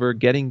ball over,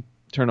 getting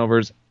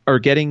turnovers,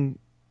 or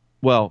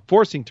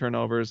forcing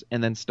turnovers,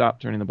 and then stop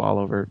turning the ball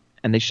over,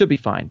 and they should be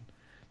fine.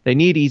 They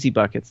need easy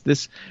buckets.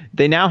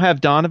 They now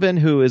have Donovan,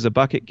 who is a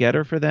bucket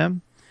getter for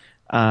them,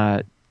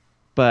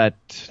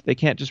 but they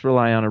can't just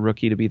rely on a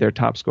rookie to be their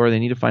top scorer. They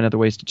need to find other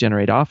ways to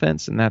generate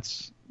offense, and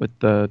that's with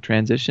the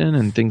transition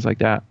and things like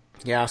that.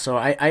 Yeah, so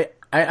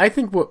I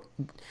think what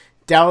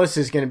Dallas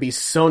is going to be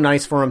so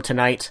nice for them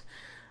tonight.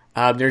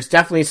 There's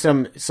definitely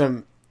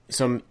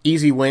some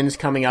easy wins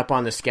coming up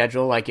on the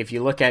schedule. Like if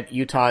you look at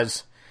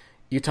Utah's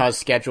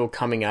schedule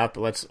coming up,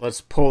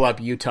 let's pull up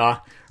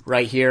Utah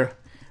right here.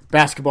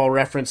 Basketball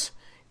Reference,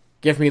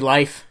 give me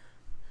life.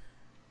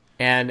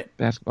 And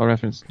Basketball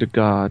Reference, to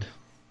God.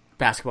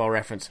 Basketball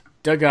Reference,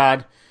 to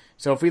God.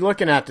 So if we're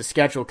looking at the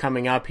schedule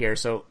coming up here,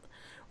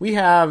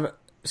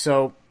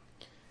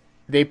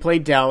 they play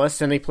Dallas,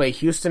 then they play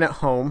Houston at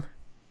home.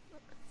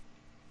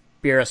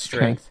 Beer of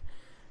strength. Okay.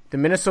 The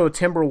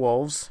Minnesota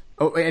Timberwolves.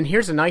 Oh, and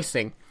here's a nice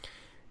thing.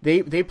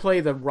 They play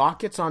the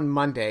Rockets on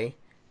Monday,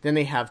 then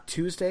they have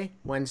Tuesday,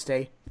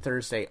 Wednesday,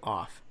 Thursday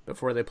off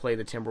before they play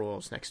the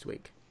Timberwolves next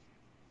week.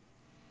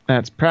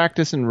 That's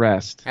practice and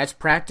rest. That's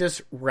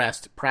practice,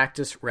 rest.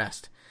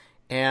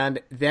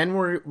 And then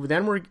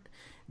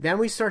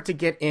we start to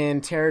get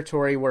in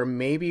territory where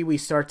maybe we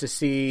start to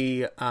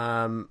see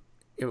one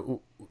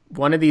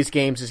of these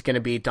games is going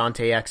to be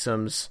Dante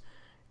Exum's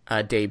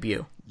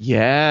debut.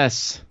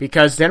 Yes.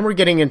 Because then we're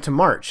getting into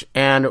March.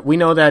 And we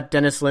know that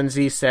Dennis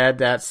Lindsay said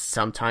that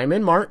sometime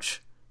in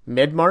March,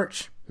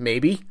 mid-March,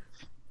 maybe.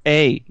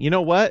 Hey, you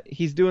know what?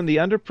 He's doing the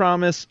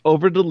under-promise,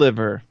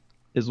 over-deliver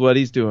is what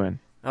he's doing.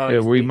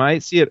 We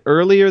might see it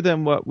earlier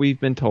than what we've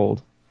been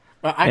told.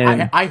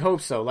 I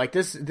hope so. Like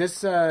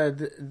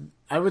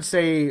I would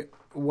say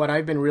what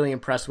I've been really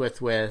impressed with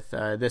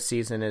this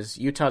season is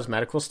Utah's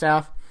medical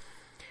staff.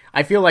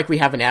 I feel like we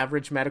have an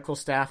average medical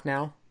staff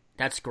now.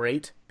 That's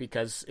great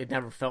because it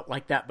never felt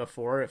like that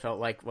before. It felt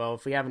like, well,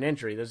 if we have an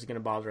injury, this is going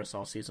to bother us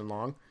all season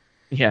long.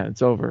 Yeah,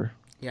 it's over.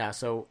 Yeah,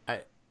 so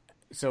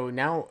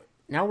now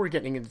we're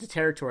getting into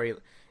territory.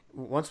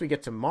 Once we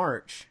get to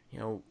March,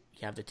 you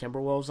have the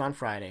Timberwolves on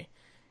Friday,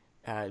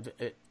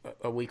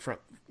 a week from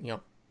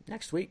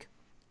next week,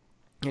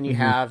 and you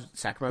have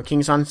Sacramento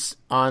Kings on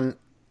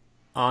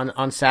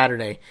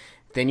Saturday.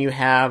 Then you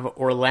have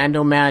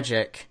Orlando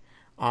Magic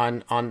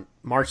on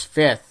March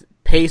 5th.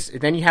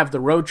 Then you have the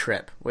road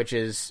trip, which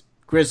is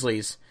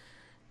Grizzlies,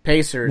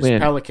 Pacers,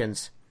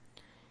 Pelicans.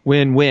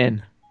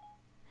 Win.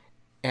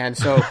 And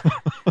so,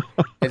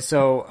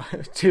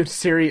 dude,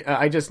 Siri,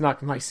 I just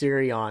knocked my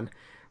Siri on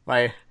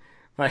by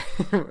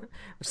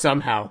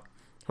somehow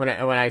when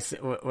I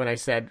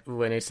said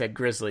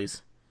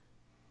Grizzlies.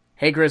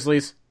 Hey,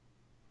 Grizzlies.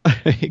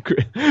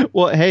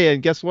 Well, hey,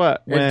 and guess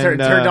what? It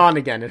turned on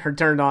again. It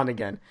turned on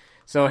again.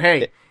 So,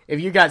 hey,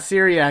 if you got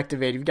Siri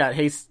activated, you've got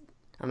hey.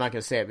 I'm not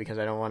going to say it because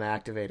I don't want to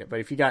activate it. But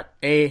if you got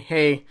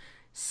hey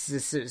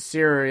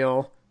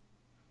cereal,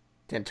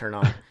 didn't turn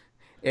on.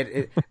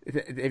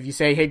 If you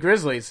say hey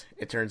Grizzlies,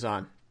 it turns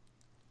on.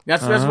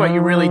 That's what you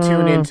really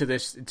tune into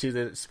this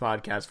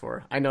podcast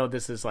for. I know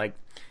this is like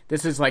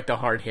the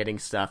hard hitting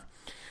stuff.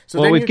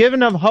 So we've given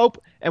them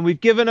hope, and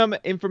we've given them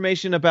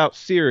information about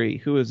Siri,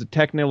 who is a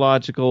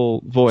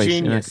technological voice.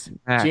 Genius.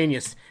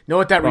 Know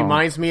what that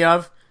reminds me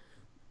of?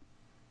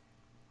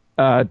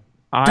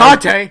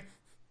 Dante.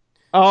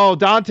 Oh,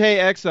 Dante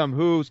Exum,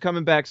 who's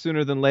coming back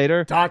sooner than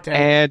later. Dante.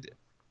 And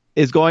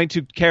is going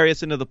to carry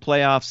us into the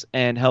playoffs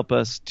and help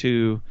us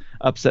to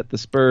upset the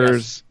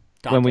Spurs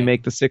when we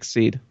make the 6th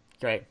seed.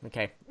 Great.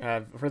 Okay.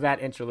 For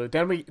that interlude.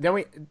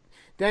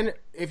 Then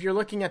if you're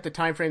looking at the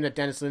time frame that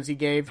Dennis Lindsay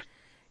gave,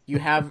 you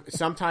have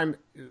sometime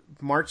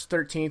March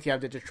 13th, you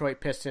have the Detroit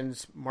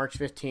Pistons, March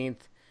 15th,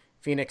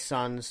 Phoenix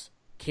Suns,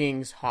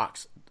 Kings,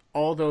 Hawks,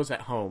 all those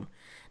at home.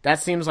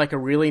 That seems like a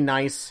really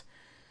nice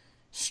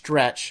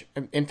stretch.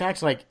 In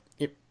fact, like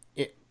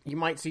you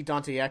might see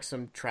Dante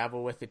Exum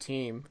travel with the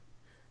team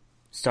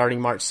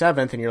starting March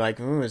 7th, and you're like,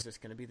 is this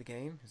going to be the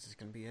game? Is this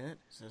going to be it?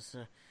 Is this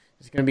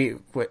going to be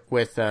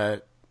with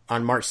on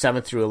March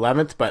 7th through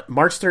 11th? But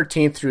March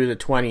 13th through the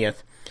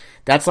 20th,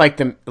 that's like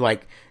the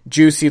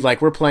juicy,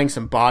 like we're playing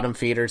some bottom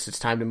feeders. It's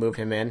time to move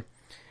him in.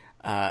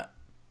 But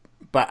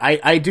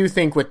I do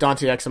think with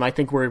Dante Exum, I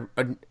think we're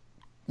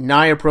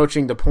nigh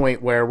approaching the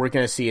point where we're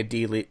going to see a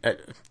G League.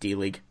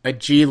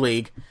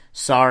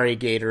 Sorry,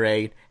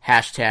 Gatorade.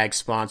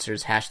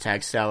 #sponsors.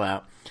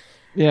 #sellout.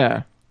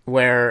 Yeah.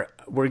 Where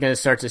we're going to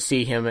start to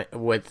see him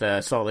with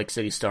Salt Lake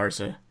City Stars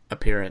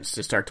appearance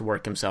to start to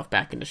work himself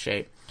back into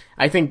shape.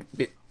 I think,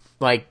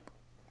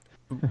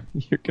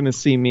 you're going to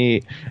see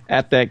me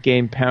at that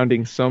game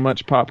pounding so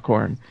much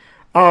popcorn.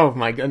 Oh,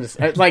 my goodness.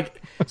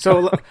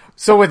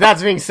 So with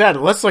that being said,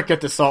 let's look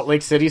at the Salt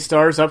Lake City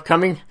Stars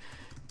upcoming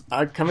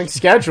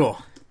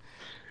schedule.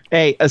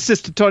 Hey,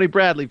 assist to Tony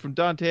Bradley from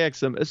Dante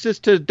Exum.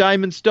 Assist to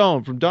Diamond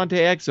Stone from Dante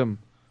Exum.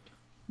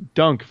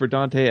 Dunk for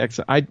Dante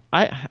Exum.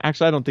 I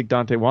don't think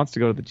Dante wants to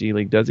go to the G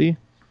League, does he?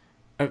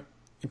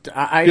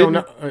 I don't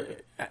know.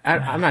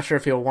 I'm not sure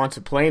if he'll want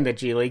to play in the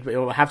G League, but it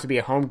will have to be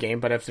a home game.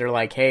 But if they're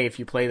like, hey, if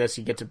you play this,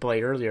 you get to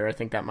play earlier, I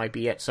think that might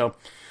be it. So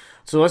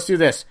let's do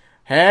this.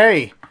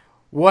 Hey,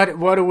 what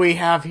do we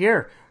have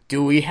here?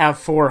 Do we have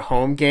 4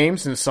 home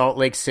games in Salt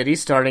Lake City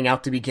starting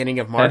out the beginning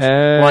of March?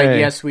 Hey. Why,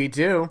 yes, we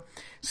do.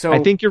 So I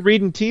think you're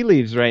reading tea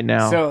leaves right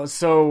now.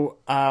 So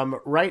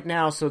right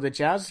now, so the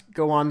Jazz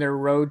go on their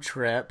road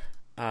trip.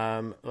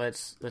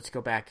 Let's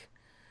go back.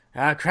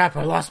 Ah, crap!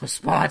 I lost my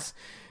spots.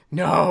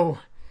 No.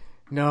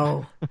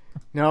 Now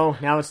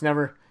it's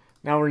never.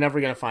 Now we're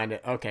never gonna find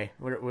it. Okay,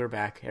 we're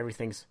back.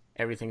 Everything's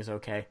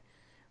okay.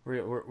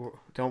 We're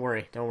don't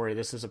worry.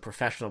 This is a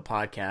professional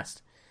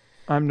podcast.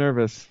 I'm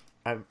nervous.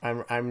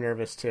 I'm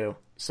nervous too.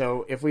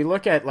 So if we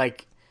look at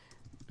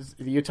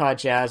the Utah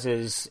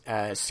Jazz's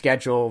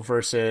schedule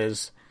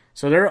versus,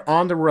 so they're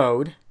on the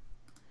road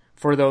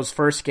for those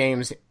first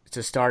games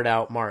to start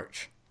out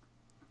March,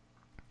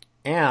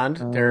 and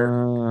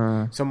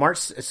they're so March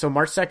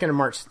 2nd and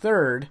March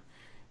 3rd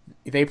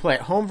they play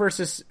at home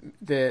versus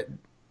the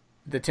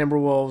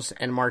Timberwolves,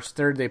 and March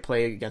 3rd they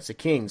play against the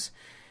Kings.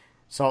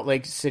 Salt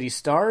Lake City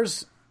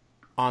Stars,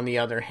 on the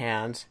other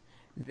hand,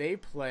 they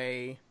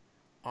play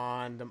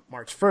on the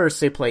March 1st.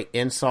 They play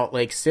in Salt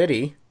Lake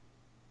City.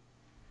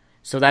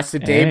 So that's the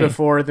day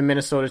before the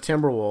Minnesota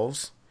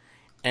Timberwolves.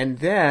 And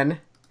then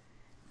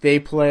they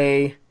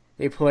play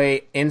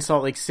in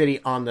Salt Lake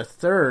City on the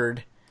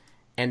 3rd,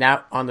 and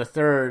that on the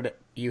 3rd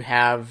you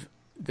have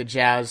the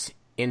Jazz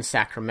in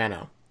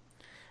Sacramento.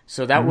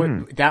 So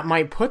that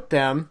might put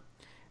them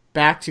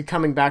back to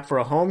coming back for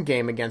a home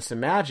game against the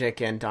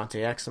Magic, and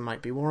Dante Exum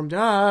might be warmed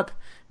up.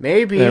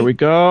 Maybe. There we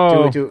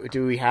go.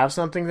 Do we have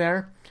something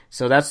there?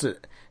 So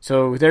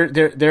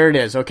there it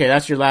is. Okay,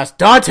 that's your last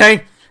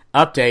Dante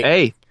update.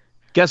 Hey,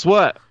 guess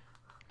what?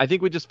 I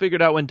think we just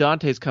figured out when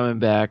Dante's coming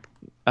back.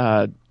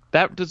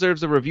 That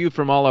deserves a review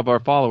from all of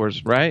our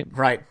followers, right?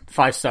 Right.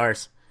 5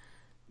 stars.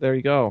 There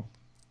you go.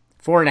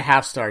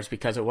 4.5 stars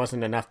because it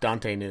wasn't enough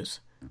Dante news.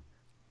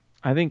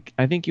 I think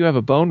you have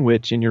a bone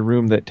witch in your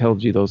room that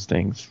tells you those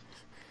things.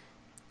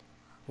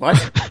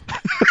 What?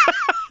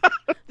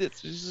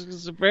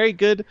 It's a very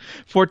good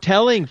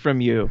foretelling from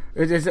you.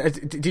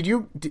 Did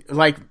you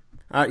like?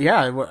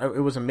 Yeah,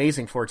 it was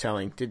amazing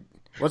foretelling.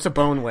 What's a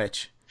bone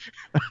witch?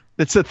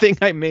 It's a thing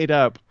I made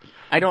up.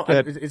 I don't.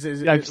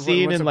 I've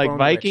seen in like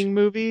Viking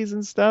movies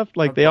and stuff.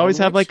 Like they always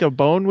have like a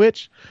bone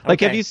witch.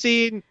 Like, have you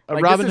seen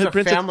Robin Hood,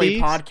 Prince of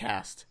Thieves?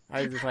 Podcast.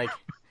 I was like,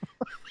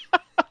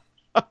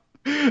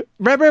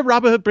 remember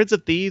Robin Hood, Prince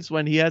of Thieves,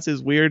 when he has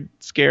his weird,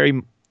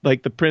 scary,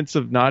 like the Prince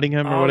of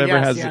Nottingham or whatever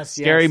has a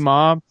scary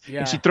mom,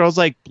 and she throws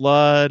like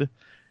blood,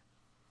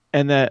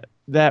 and that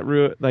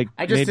like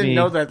I just didn't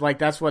know that like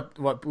that's what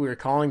we were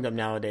calling them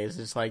nowadays.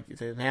 It's like,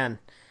 man,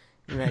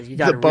 you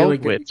got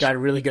a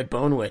really good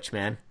bone witch,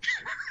 man.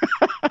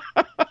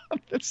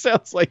 It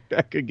sounds like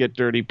that could get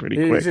dirty pretty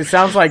quick. It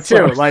sounds like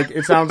too. Like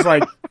it sounds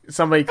like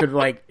somebody could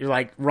like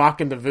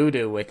rocking the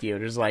voodoo with you.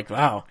 Just like,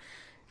 wow,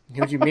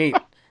 who'd you meet?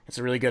 It's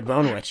a really good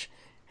bone witch.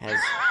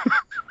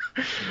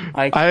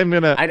 Like, I'm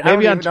gonna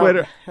maybe on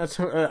Twitter. That's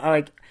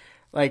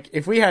like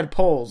if we had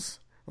polls,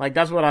 like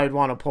that's what I would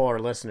want to poll our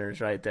listeners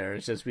right there.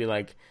 It's just be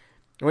like,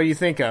 what do you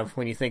think of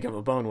when you think of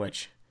a bone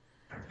witch?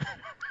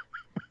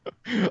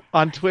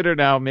 On Twitter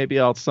now, maybe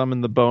I'll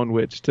summon the Bone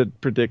Witch to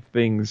predict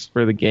things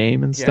for the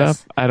game and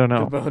stuff. I don't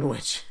know. The Bone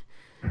Witch.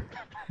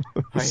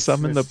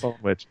 Summon the Bone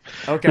Witch.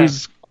 Okay.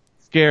 Who's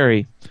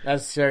scary.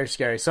 That's very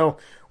scary. So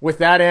with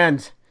that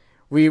end,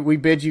 we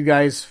bid you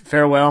guys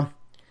farewell.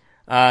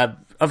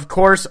 Of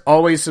course,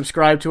 always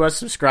subscribe to us.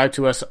 Subscribe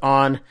to us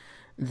on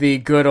the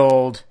good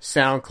old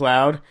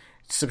SoundCloud.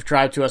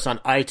 Subscribe to us on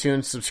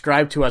iTunes.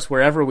 Subscribe to us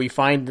wherever we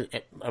find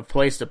a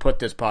place to put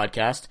this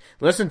podcast.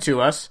 Listen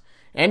to us.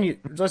 And you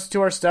listen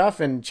to our stuff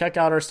and check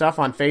out our stuff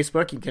on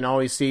Facebook. You can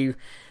always see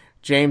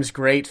James'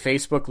 great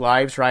Facebook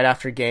Lives right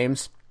after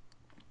games.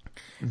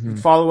 Mm-hmm.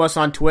 Follow us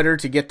on Twitter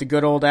to get the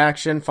good old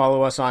action.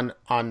 Follow us on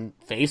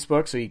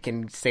Facebook so you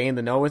can stay in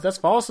the know with us.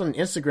 Follow us on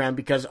Instagram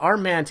because our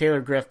man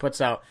Taylor Griff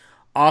puts out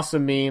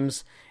awesome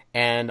memes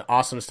and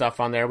awesome stuff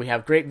on there. We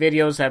have great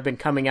videos that have been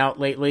coming out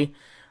lately.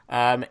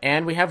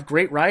 And we have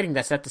great writing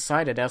that's at the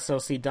site at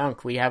SLC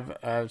Dunk. We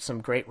have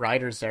some great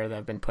writers there that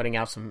have been putting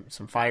out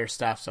some fire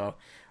stuff. So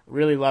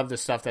really love the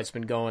stuff that's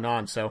been going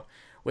on. So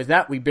with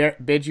that, we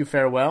bid you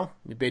farewell.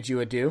 We bid you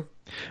adieu.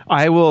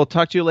 I will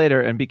talk to you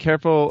later, and be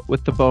careful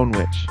with the Bone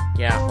Witch.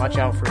 Yeah, watch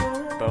out for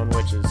bone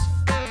witches.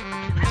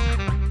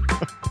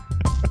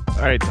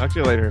 All right, talk to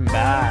you later.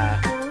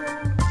 Bye.